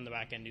then on the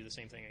back end do the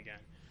same thing again.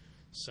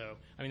 So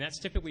I mean that's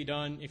typically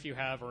done if you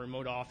have a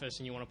remote office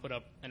and you want to put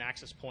up an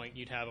access point.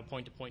 You'd have a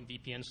point-to-point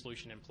VPN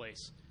solution in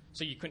place.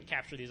 So you couldn't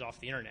capture these off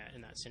the internet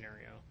in that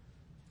scenario.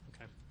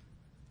 Okay.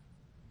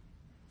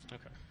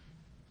 Okay.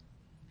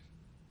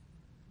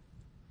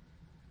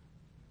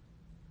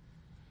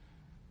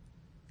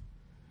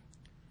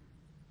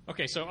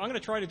 Okay, so I'm going to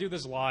try to do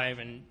this live,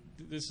 and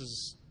this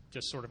is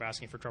just sort of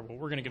asking for trouble.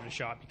 We're going to give it a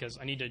shot because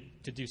I need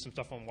to do some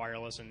stuff on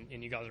wireless,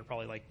 and you guys are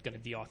probably like going to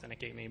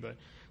de-authenticate me, but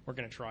we're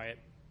going to try it.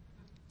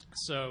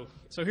 So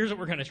here's what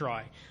we're going to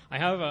try. I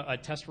have a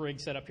test rig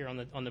set up here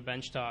on the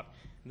bench top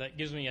that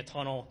gives me a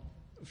tunnel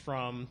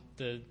from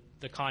the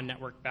CON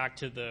network back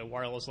to the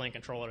wireless LAN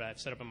controller that I've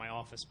set up in my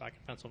office back in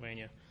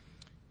Pennsylvania.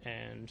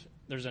 And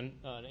there's an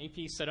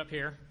AP set up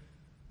here.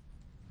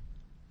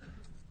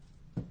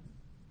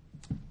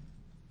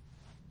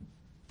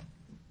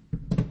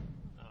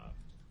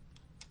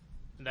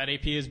 That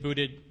AP is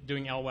booted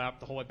doing LWAP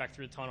the whole way back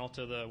through the tunnel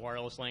to the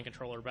wireless LAN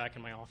controller back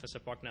in my office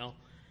at Bucknell.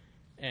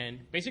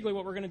 And basically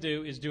what we're going to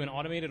do is do an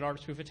automated ARP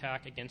spoof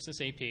attack against this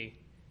AP,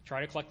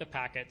 try to collect the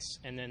packets,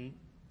 and then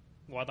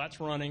while that's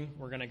running,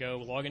 we're going to go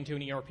log into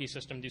an ERP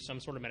system, do some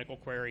sort of medical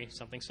query,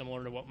 something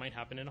similar to what might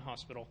happen in a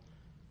hospital,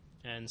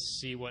 and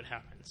see what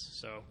happens.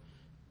 So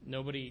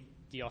nobody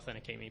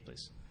de-authenticate me,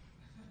 please.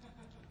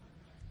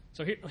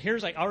 So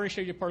here's, I already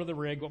showed you part of the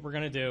rig, what we're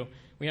going to do.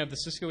 We have the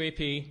Cisco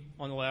AP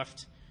on the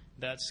left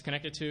that's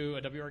connected to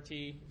a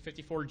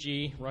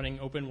WRT54G running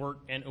OpenWrt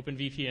and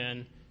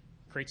OpenVPN,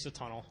 creates the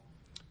tunnel.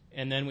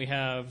 And then we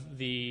have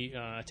the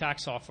attack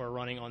software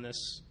running on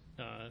this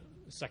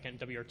second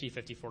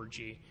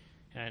WRT54G.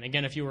 And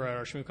again, if you were at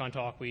our ShmooCon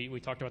talk, we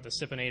talked about the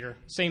Sipinator,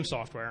 same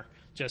software,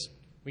 just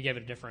we gave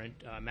it a different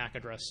MAC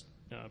address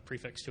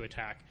prefix to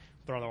attack.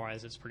 But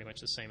otherwise, it's pretty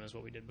much the same as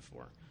what we did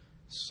before.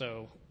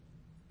 So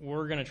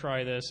we're going to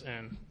try this,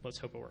 and let's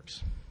hope it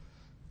works.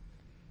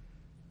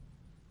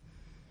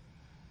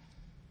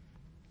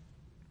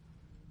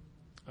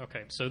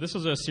 Okay, so this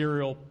is a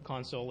serial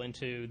console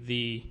into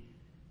the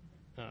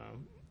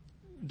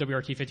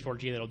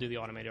WRT54G that'll do the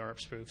automated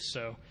ARP spoof.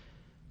 So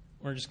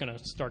we're just going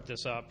to start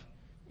this up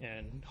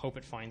and hope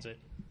it finds it.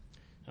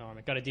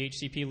 It got a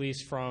DHCP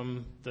lease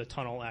from the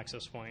tunnel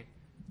access point,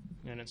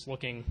 and it's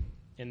looking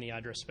in the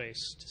address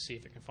space to see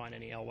if it can find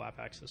any LWAP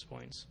access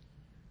points.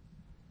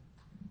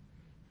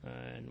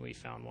 And we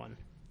found one.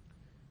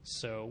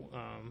 So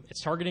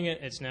it's targeting it.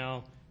 It's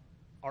now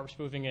ARP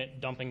spoofing it,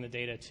 dumping the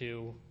data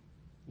to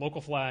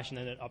local flash, and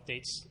then it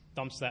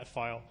dumps that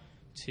file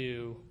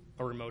to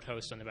a remote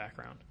host in the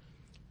background.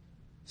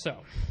 So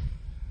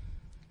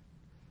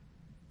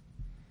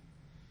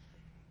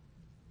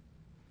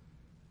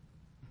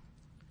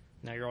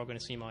Now you're all going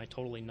to see my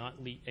totally not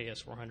elite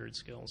AS400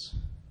 skills.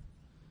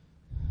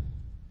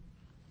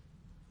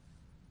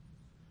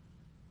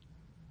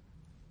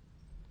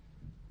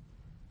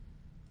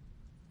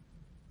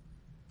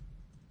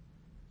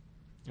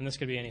 And this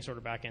could be any sort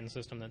of back-end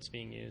system that's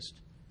being used.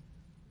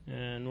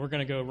 And we're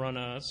going to go run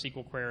a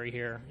SQL query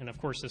here. And of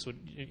course, this would,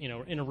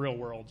 in a real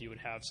world, you would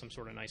have some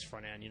sort of nice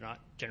front end. You're not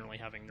generally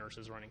having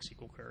nurses running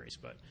SQL queries,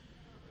 but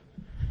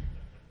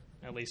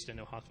at least in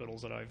the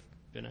hospitals that I've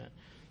been at.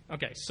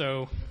 Okay,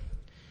 so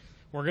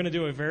we're going to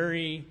do a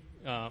very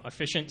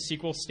efficient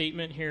SQL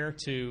statement here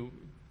to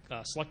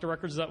select the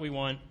records that we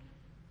want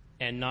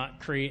and not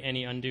create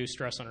any undue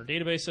stress on our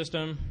database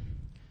system.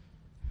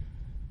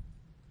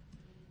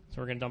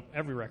 So we're going to dump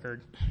every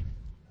record.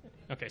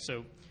 Okay,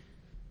 so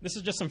this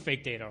is just some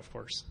fake data, of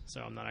course,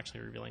 so I'm not actually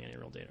revealing any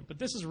real data. But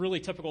this is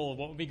really typical of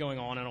what would be going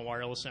on in a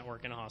wireless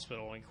network in a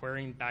hospital, and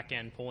querying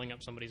back-end, pulling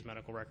up somebody's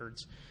medical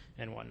records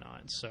and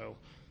whatnot. So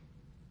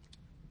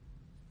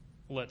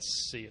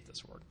let's see if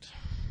this worked.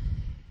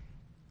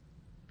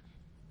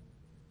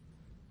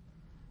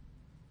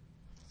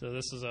 So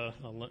this is a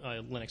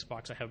Linux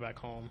box I have back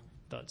home.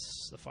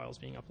 That's the files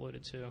being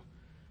uploaded to.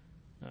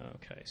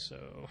 Okay,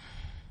 so...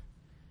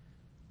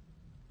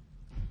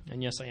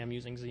 And yes, I am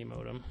using Z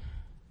modem.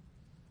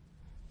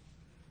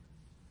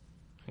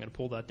 I'm going to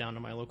pull that down to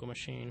my local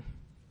machine.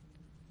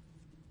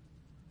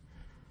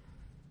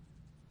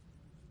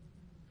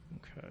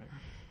 Okay.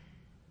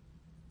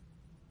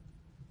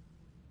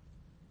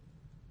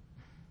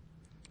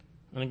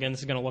 And again,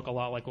 this is going to look a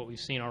lot like what we've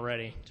seen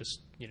already.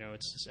 Just,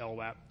 it's this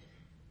LWAP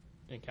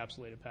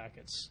encapsulated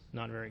packets.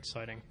 Not very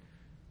exciting.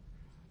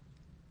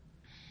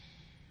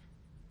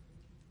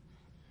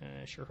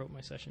 I sure hope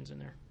my session's in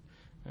there.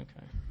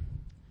 Okay.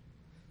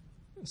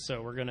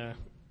 So we're going to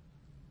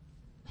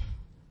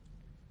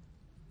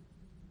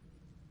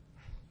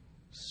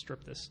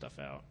strip this stuff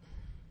out.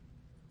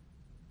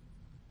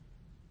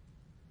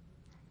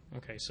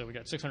 Okay, so we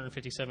got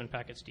 657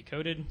 packets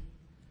decoded.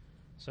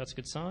 So that's a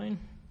good sign.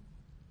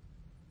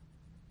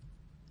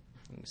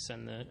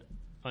 Send the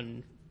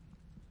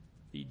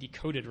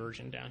decoded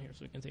version down here so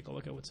we can take a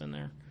look at what's in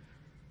there.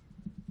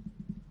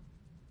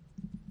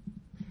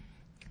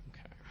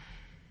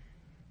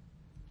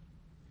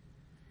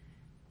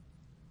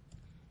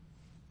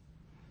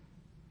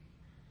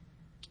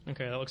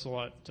 Okay, that looks a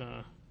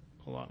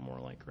lot more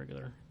like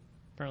regular.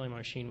 Apparently my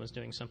machine was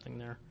doing something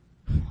there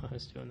while I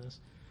was doing this.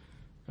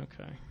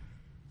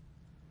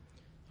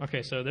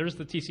 Okay, so there's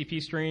the TCP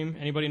stream.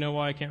 Anybody know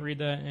why I can't read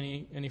that?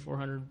 Any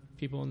 400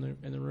 people in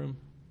the room?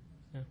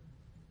 Yeah.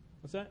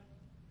 What's that?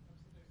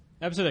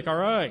 Episodic. All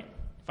right.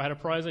 If I had a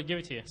prize, I'd give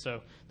it to you.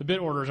 So the bit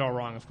order is all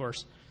wrong, of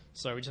course.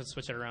 So we just have to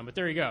switch it around. But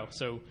there you go.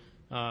 So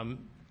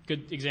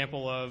good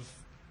example of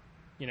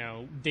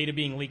data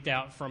being leaked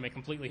out from a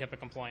completely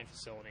HIPAA-compliant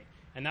facility.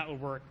 And that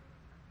would work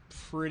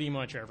pretty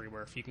much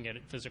everywhere if you can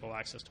get physical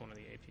access to one of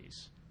the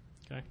APs.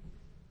 Okay?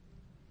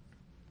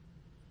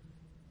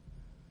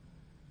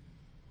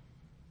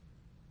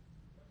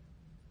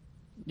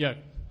 Yeah.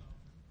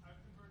 I've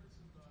converted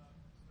some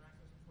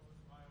access controllers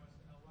from iOS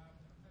to LWAP,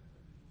 and I've had to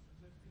put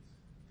digital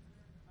certificates in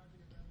there. How do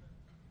you get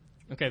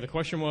that? Okay, the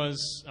question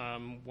was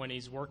when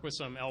he's worked with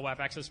some LWAP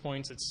access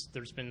points,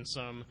 there's been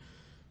some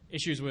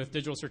issues with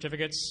digital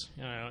certificates.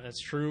 That's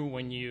true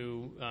when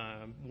you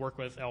work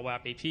with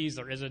LWAP APs.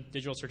 There is a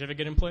digital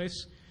certificate in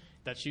place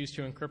that's used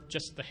to encrypt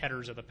just the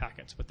headers of the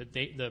packets, but the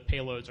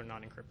payloads are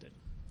not encrypted.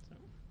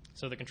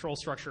 So the control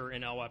structure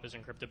in LWAP is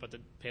encrypted, but the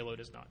payload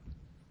is not.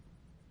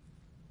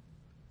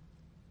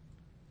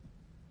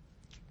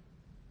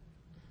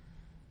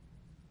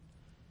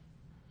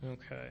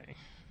 Okay.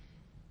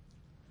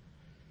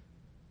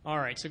 All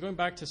right, so going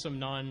back to some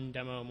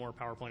non-demo, more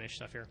PowerPoint-ish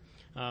stuff here.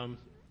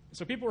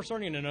 So people were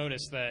starting to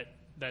notice that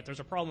there's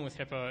a problem with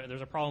HIPAA,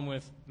 there's a problem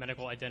with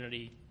medical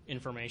identity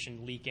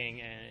information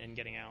leaking and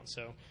getting out.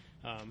 So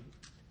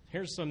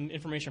here's some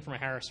information from a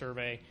Harris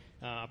survey.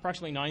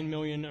 Approximately 9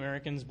 million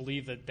Americans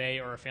believe that they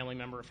or a family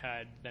member have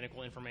had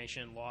medical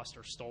information lost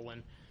or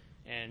stolen,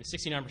 and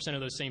 69%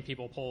 of those same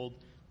people polled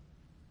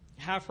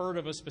have heard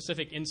of a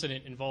specific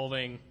incident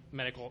involving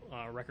medical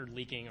record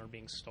leaking or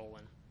being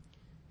stolen.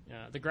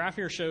 The graph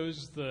here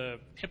shows the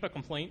HIPAA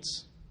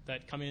complaints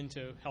that come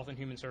into Health and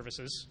Human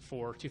Services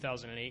for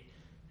 2008,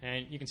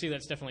 and you can see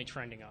that's definitely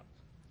trending up.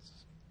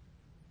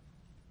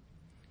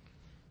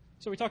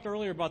 So we talked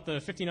earlier about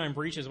the 59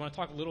 breaches. I want to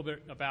talk a little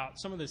bit about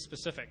some of the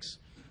specifics.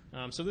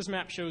 So this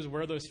map shows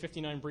where those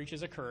 59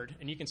 breaches occurred,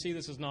 and you can see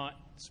this is not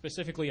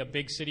specifically a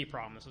big city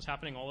problem. This is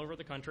happening all over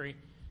the country,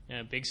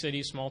 big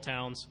cities, small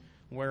towns,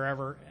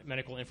 wherever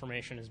medical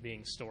information is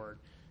being stored.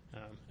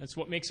 That's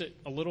what makes it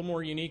a little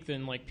more unique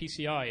than like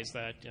PCI is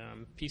that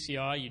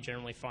PCI you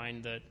generally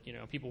find that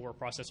people who are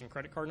processing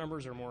credit card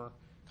numbers are more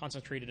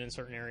concentrated in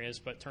certain areas,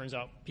 but turns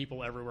out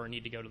people everywhere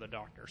need to go to the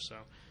doctor. So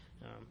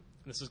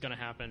this is going to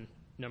happen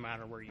no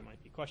matter where you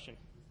might be. Question? Is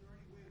there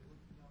any way of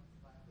looking up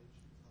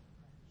violations on the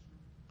practice room?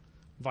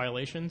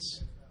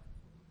 Violations?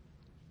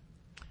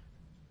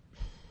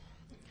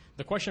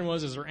 The question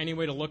was, is there any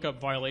way to look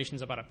up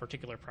violations about a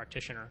particular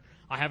practitioner?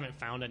 I haven't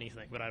found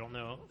anything, but I don't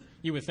know.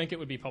 You would think it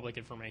would be public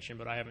information,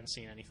 but I haven't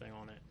seen anything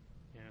on it.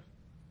 Yeah.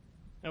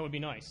 That would be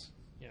nice.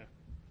 Yeah.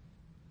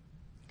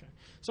 Okay.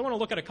 So I want to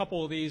look at a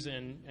couple of these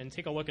and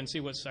take a look and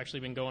see what's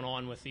actually been going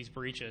on with these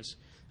breaches.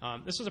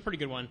 This was a pretty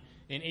good one.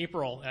 In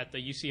April at the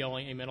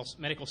UCLA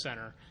Medical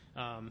Center,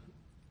 an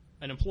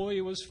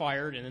employee was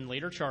fired and then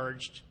later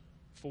charged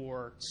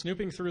for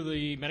snooping through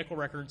the medical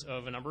records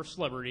of a number of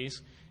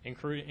celebrities,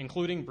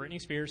 including Britney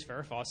Spears,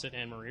 Farrah Fawcett,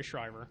 and Maria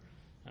Shriver.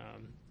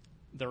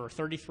 There were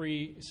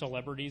 33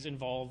 celebrities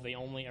involved. They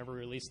only ever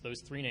released those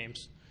 3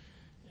 names.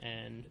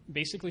 And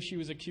basically she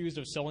was accused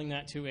of selling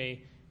that to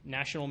a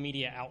national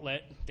media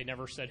outlet. They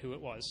never said who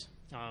it was.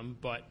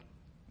 But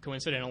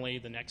coincidentally,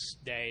 the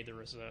next day there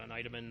was an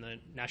item in the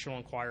National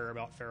Enquirer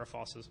about Farrah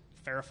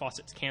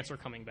Fawcett's cancer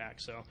coming back.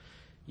 So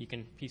you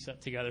can piece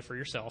that together for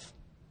yourself.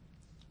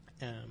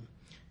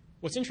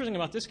 What's interesting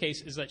about this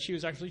case is that she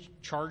was actually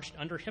charged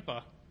under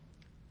HIPAA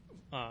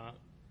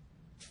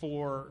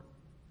for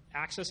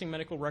accessing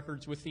medical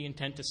records with the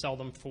intent to sell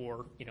them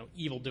for,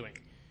 evil doing.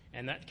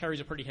 And that carries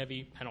a pretty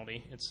heavy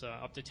penalty. It's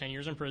up to 10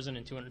 years in prison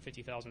and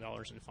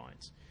 $250,000 in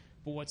fines.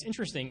 But what's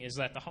interesting is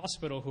that the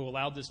hospital who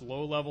allowed this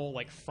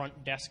low-level,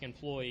 front desk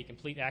employee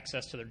complete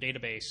access to their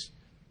database,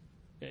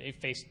 it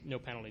faced no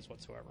penalties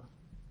whatsoever.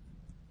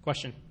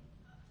 Question?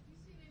 Have you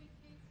seen any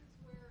cases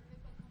where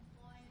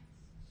HIPAA-compliance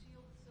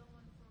shields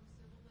someone from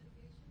civil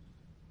litigation?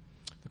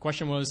 The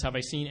question was, have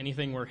I seen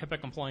anything where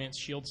HIPAA compliance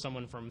shields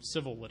someone from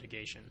civil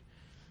litigation?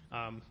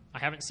 I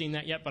haven't seen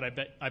that yet, but I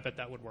bet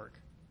that would work.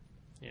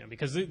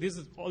 Because this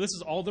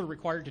is all they're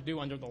required to do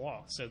under the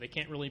law, so they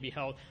can't really be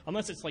held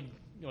unless it's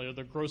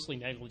they're grossly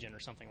negligent or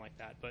something like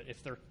that. But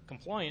if they're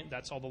compliant,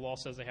 that's all the law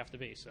says they have to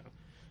be. So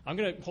I'm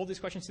going to hold these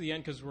questions to the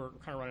end because we're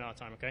kind of running out of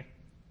time. Okay.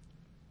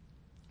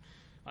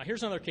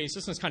 Here's another case.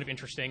 This one's kind of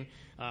interesting.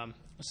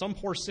 Some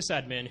poor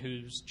sysadmin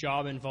whose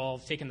job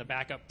involved taking the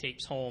backup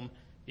tapes home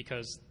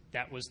because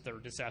that was their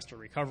disaster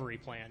recovery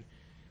plan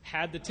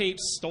had the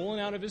tapes stolen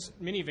out of his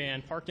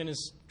minivan parked in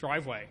his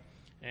driveway.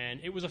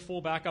 And it was a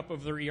full backup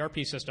of their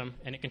ERP system,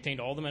 and it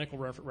contained all the medical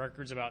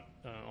records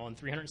on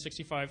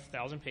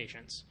 365,000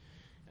 patients.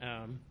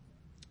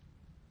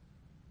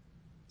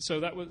 So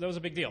that was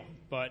a big deal.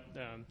 But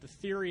the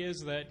theory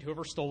is that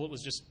whoever stole it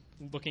was just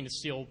looking to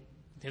steal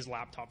his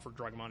laptop for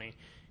drug money,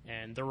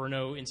 and there were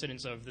no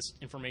incidents of this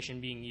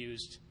information being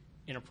used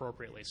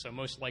inappropriately. So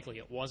most likely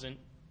it wasn't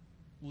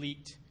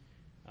leaked.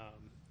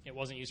 It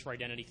wasn't used for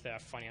identity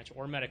theft, financial,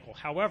 or medical.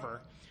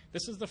 However,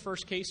 this is the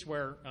first case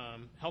where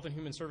Health and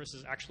Human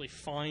Services actually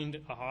fined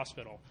a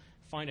hospital,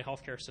 fined a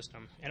healthcare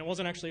system. And it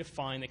wasn't actually a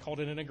fine. They called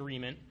it an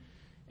agreement.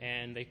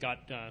 And they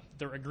got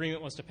their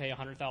agreement was to pay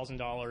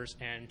 $100,000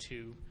 and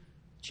to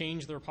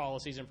change their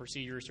policies and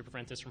procedures to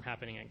prevent this from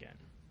happening again.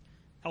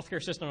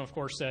 Healthcare system, of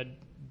course,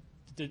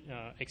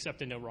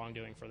 accepted no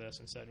wrongdoing for this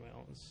and said,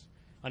 well, it's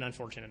an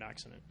unfortunate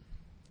accident.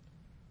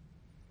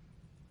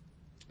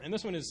 And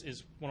this one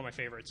is one of my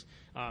favorites.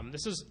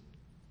 This is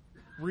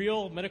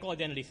real medical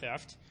identity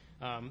theft.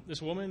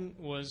 This woman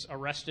was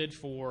arrested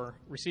for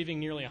receiving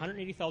nearly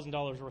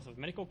 $180,000 worth of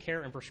medical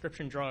care and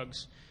prescription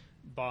drugs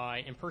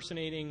by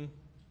impersonating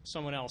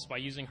someone else by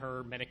using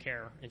her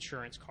Medicare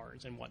insurance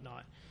cards and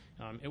whatnot.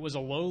 It was a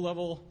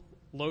low-level,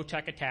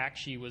 low-tech attack.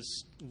 She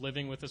was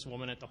living with this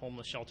woman at the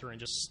homeless shelter and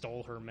just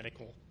stole her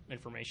medical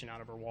information out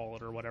of her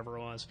wallet or whatever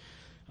it was.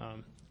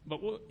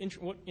 But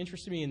what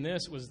interested me in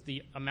this was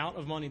the amount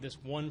of money this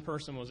one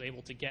person was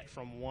able to get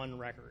from one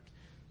record.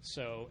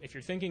 So if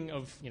you're thinking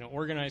of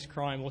organized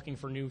crime looking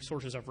for new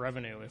sources of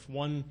revenue, if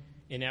one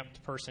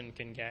inept person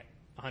can get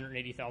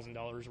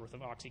 $180,000 worth of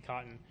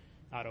OxyContin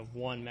out of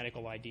one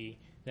medical ID,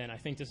 then I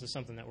think this is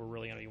something that we're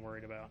really going to be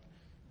worried about.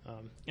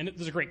 And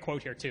there's a great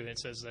quote here too. It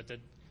says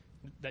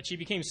that she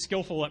became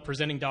skillful at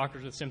presenting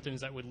doctors with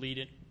symptoms that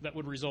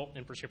would result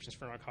in prescriptions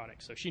for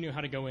narcotics. So she knew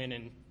how to go in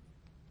and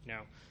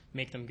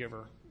make them give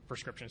her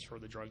prescriptions for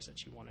the drugs that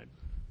she wanted.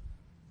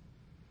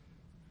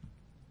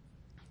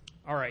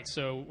 All right,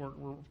 so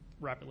we're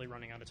rapidly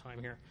running out of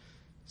time here.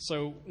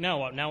 So now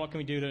what? Now what can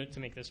we do to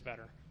make this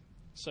better?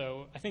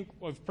 So I think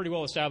we've pretty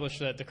well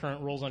established that the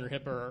current rules under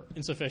HIPAA are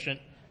insufficient.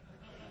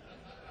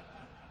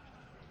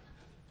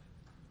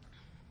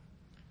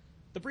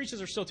 The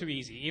breaches are still too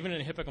easy, even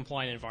in a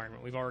HIPAA-compliant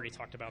environment. We've already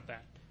talked about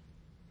that.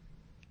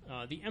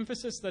 The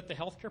emphasis that the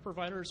healthcare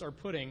providers are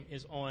putting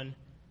is on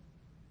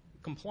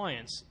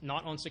compliance,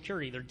 not on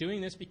security. They're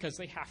doing this because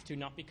they have to,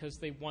 not because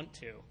they want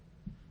to.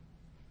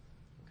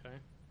 Okay.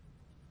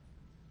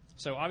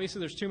 So obviously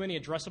there's too many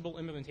addressable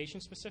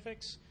implementation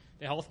specifics.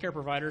 The healthcare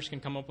providers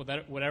can come up with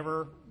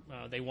whatever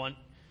they want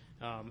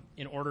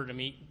in order to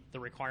meet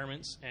the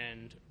requirements,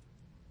 and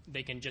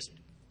they can just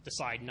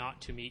decide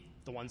not to meet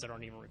the ones that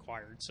aren't even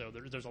required. So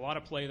there's a lot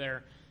of play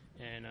there,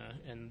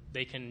 and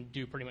they can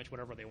do pretty much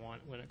whatever they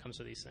want when it comes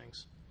to these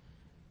things.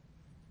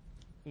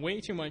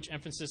 Way too much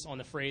emphasis on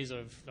the phrase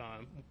of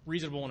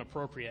reasonable and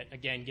appropriate,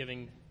 again,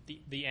 giving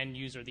the end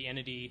user, the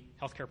entity,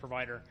 healthcare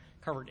provider,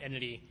 covered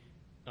entity,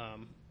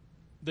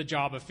 the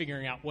job of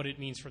figuring out what it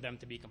means for them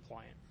to be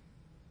compliant.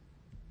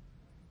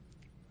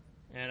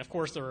 And of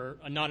course, there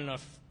are not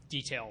enough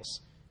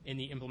details in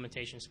the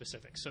implementation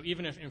specifics. So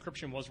even if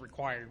encryption was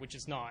required, which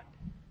it's not,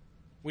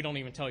 we don't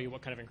even tell you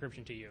what kind of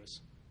encryption to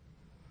use.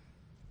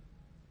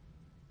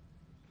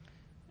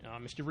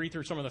 If you read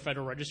through some of the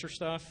Federal Register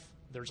stuff,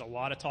 there's a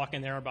lot of talk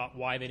in there about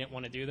why they didn't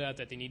want to do that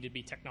they need to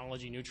be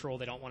technology neutral.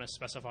 They don't want to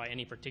specify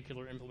any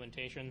particular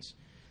implementations.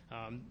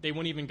 They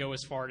won't even go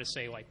as far to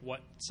say like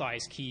what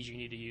size keys you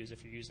need to use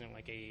if you're using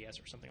like AES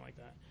or something like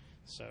that.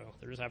 So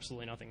there's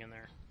absolutely nothing in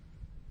there.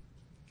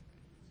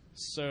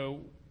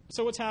 So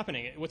what's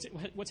happening?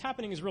 What's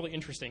happening is really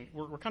interesting.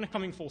 We're kind of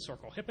coming full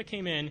circle. HIPAA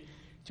came in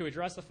to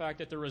address the fact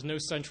that there was no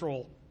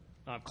central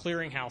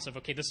clearinghouse of,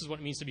 okay, this is what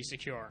it means to be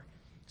secure.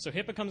 So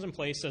HIPAA comes in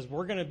place, says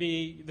we're going to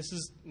be,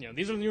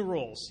 these are the new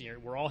rules.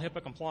 We're all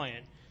HIPAA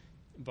compliant,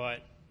 but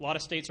a lot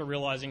of states are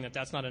realizing that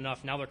that's not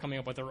enough. Now they're coming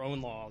up with their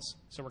own laws.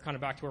 So we're kind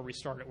of back to where we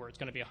started, where it's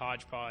going to be a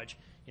hodgepodge.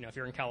 If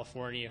you're in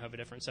California, you have a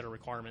different set of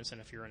requirements than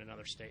if you're in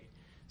another state.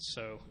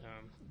 So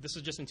this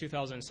is just in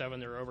 2007.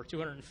 There were over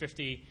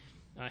 250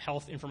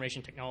 health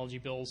information technology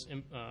bills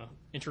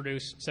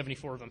introduced,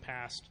 74 of them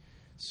passed.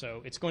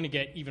 So it's going to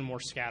get even more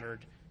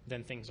scattered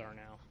than things are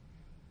now.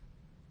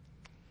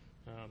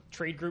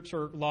 Trade groups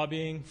are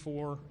lobbying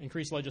for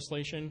increased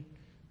legislation.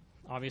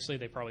 Obviously,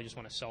 they probably just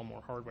want to sell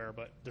more hardware,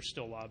 but they're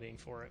still lobbying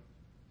for it.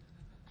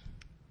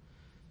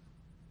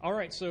 All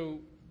right, so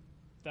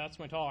that's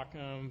my talk.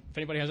 If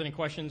anybody has any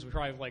questions, we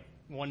probably have like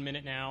 1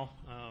 minute now,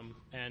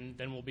 and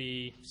then we'll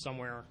be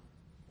somewhere.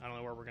 I don't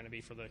know where we're going to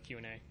be for the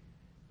Q&A,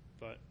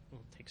 but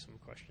we'll take some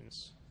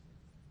questions.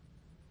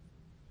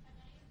 Have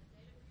any of the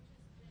data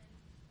breaches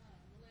been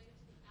related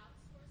to the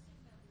outsourcing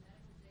of medical data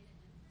entry?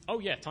 Oh,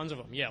 yeah, tons of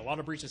them. Yeah, a lot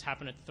of breaches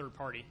happen at the third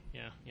party.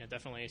 Yeah,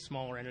 definitely.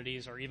 Smaller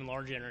entities or even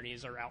large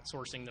entities are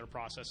outsourcing their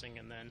processing,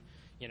 and then,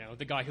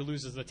 the guy who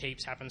loses the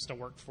tapes happens to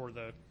work for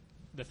the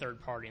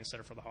third party instead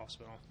of for the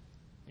hospital.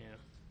 Yeah.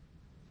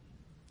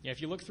 Yeah, if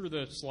you look through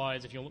the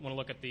slides, if you want to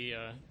look at the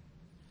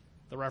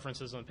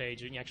references on the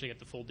page, you can actually get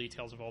the full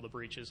details of all the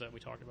breaches that we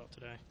talked about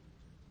today.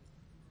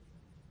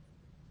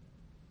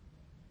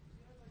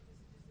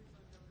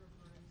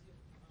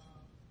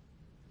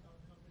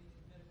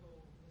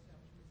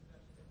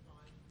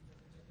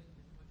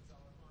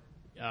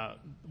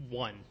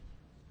 One.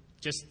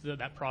 Just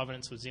that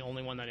Providence was the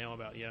only one that I know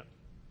about yet.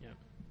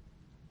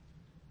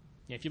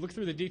 Yeah. If you look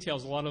through the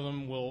details, a lot of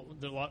them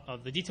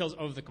the details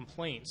of the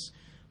complaints,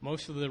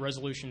 most of the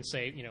resolutions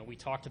say, we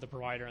talked to the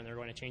provider and they're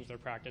going to change their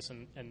practice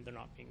and they're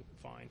not being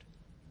fined.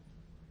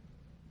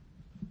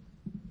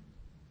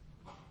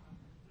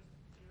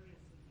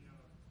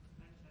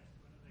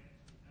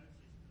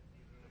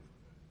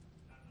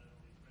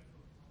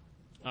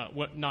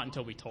 Not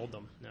until we told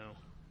them, no.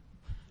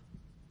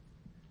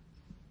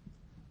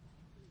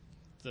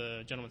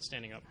 The gentleman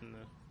standing up in the...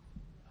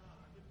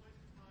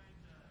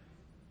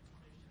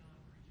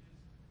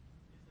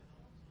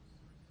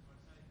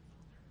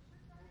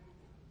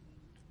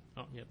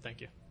 Oh, yeah,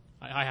 thank you.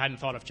 I hadn't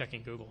thought of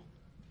checking Google.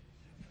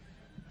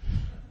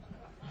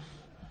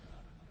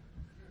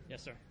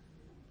 Yes, sir.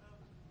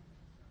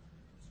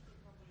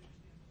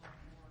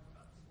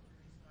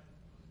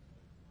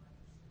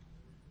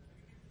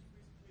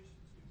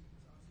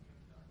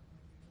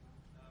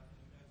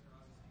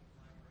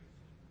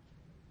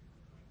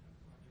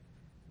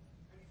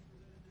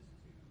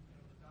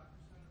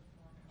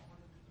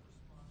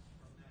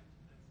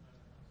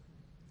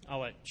 I'll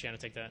let Shana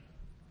take that.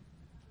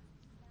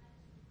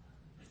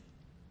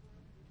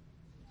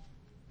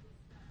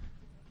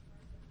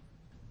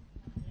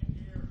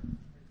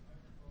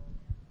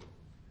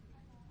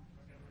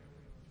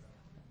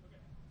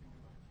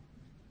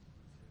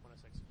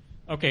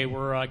 Okay,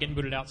 we're getting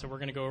booted out, so we're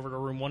going to go over to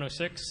room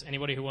 106.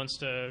 Anybody who wants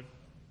to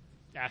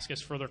ask us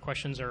further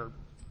questions or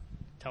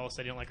tell us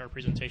they didn't like our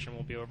presentation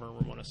will be over in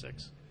room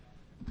 106.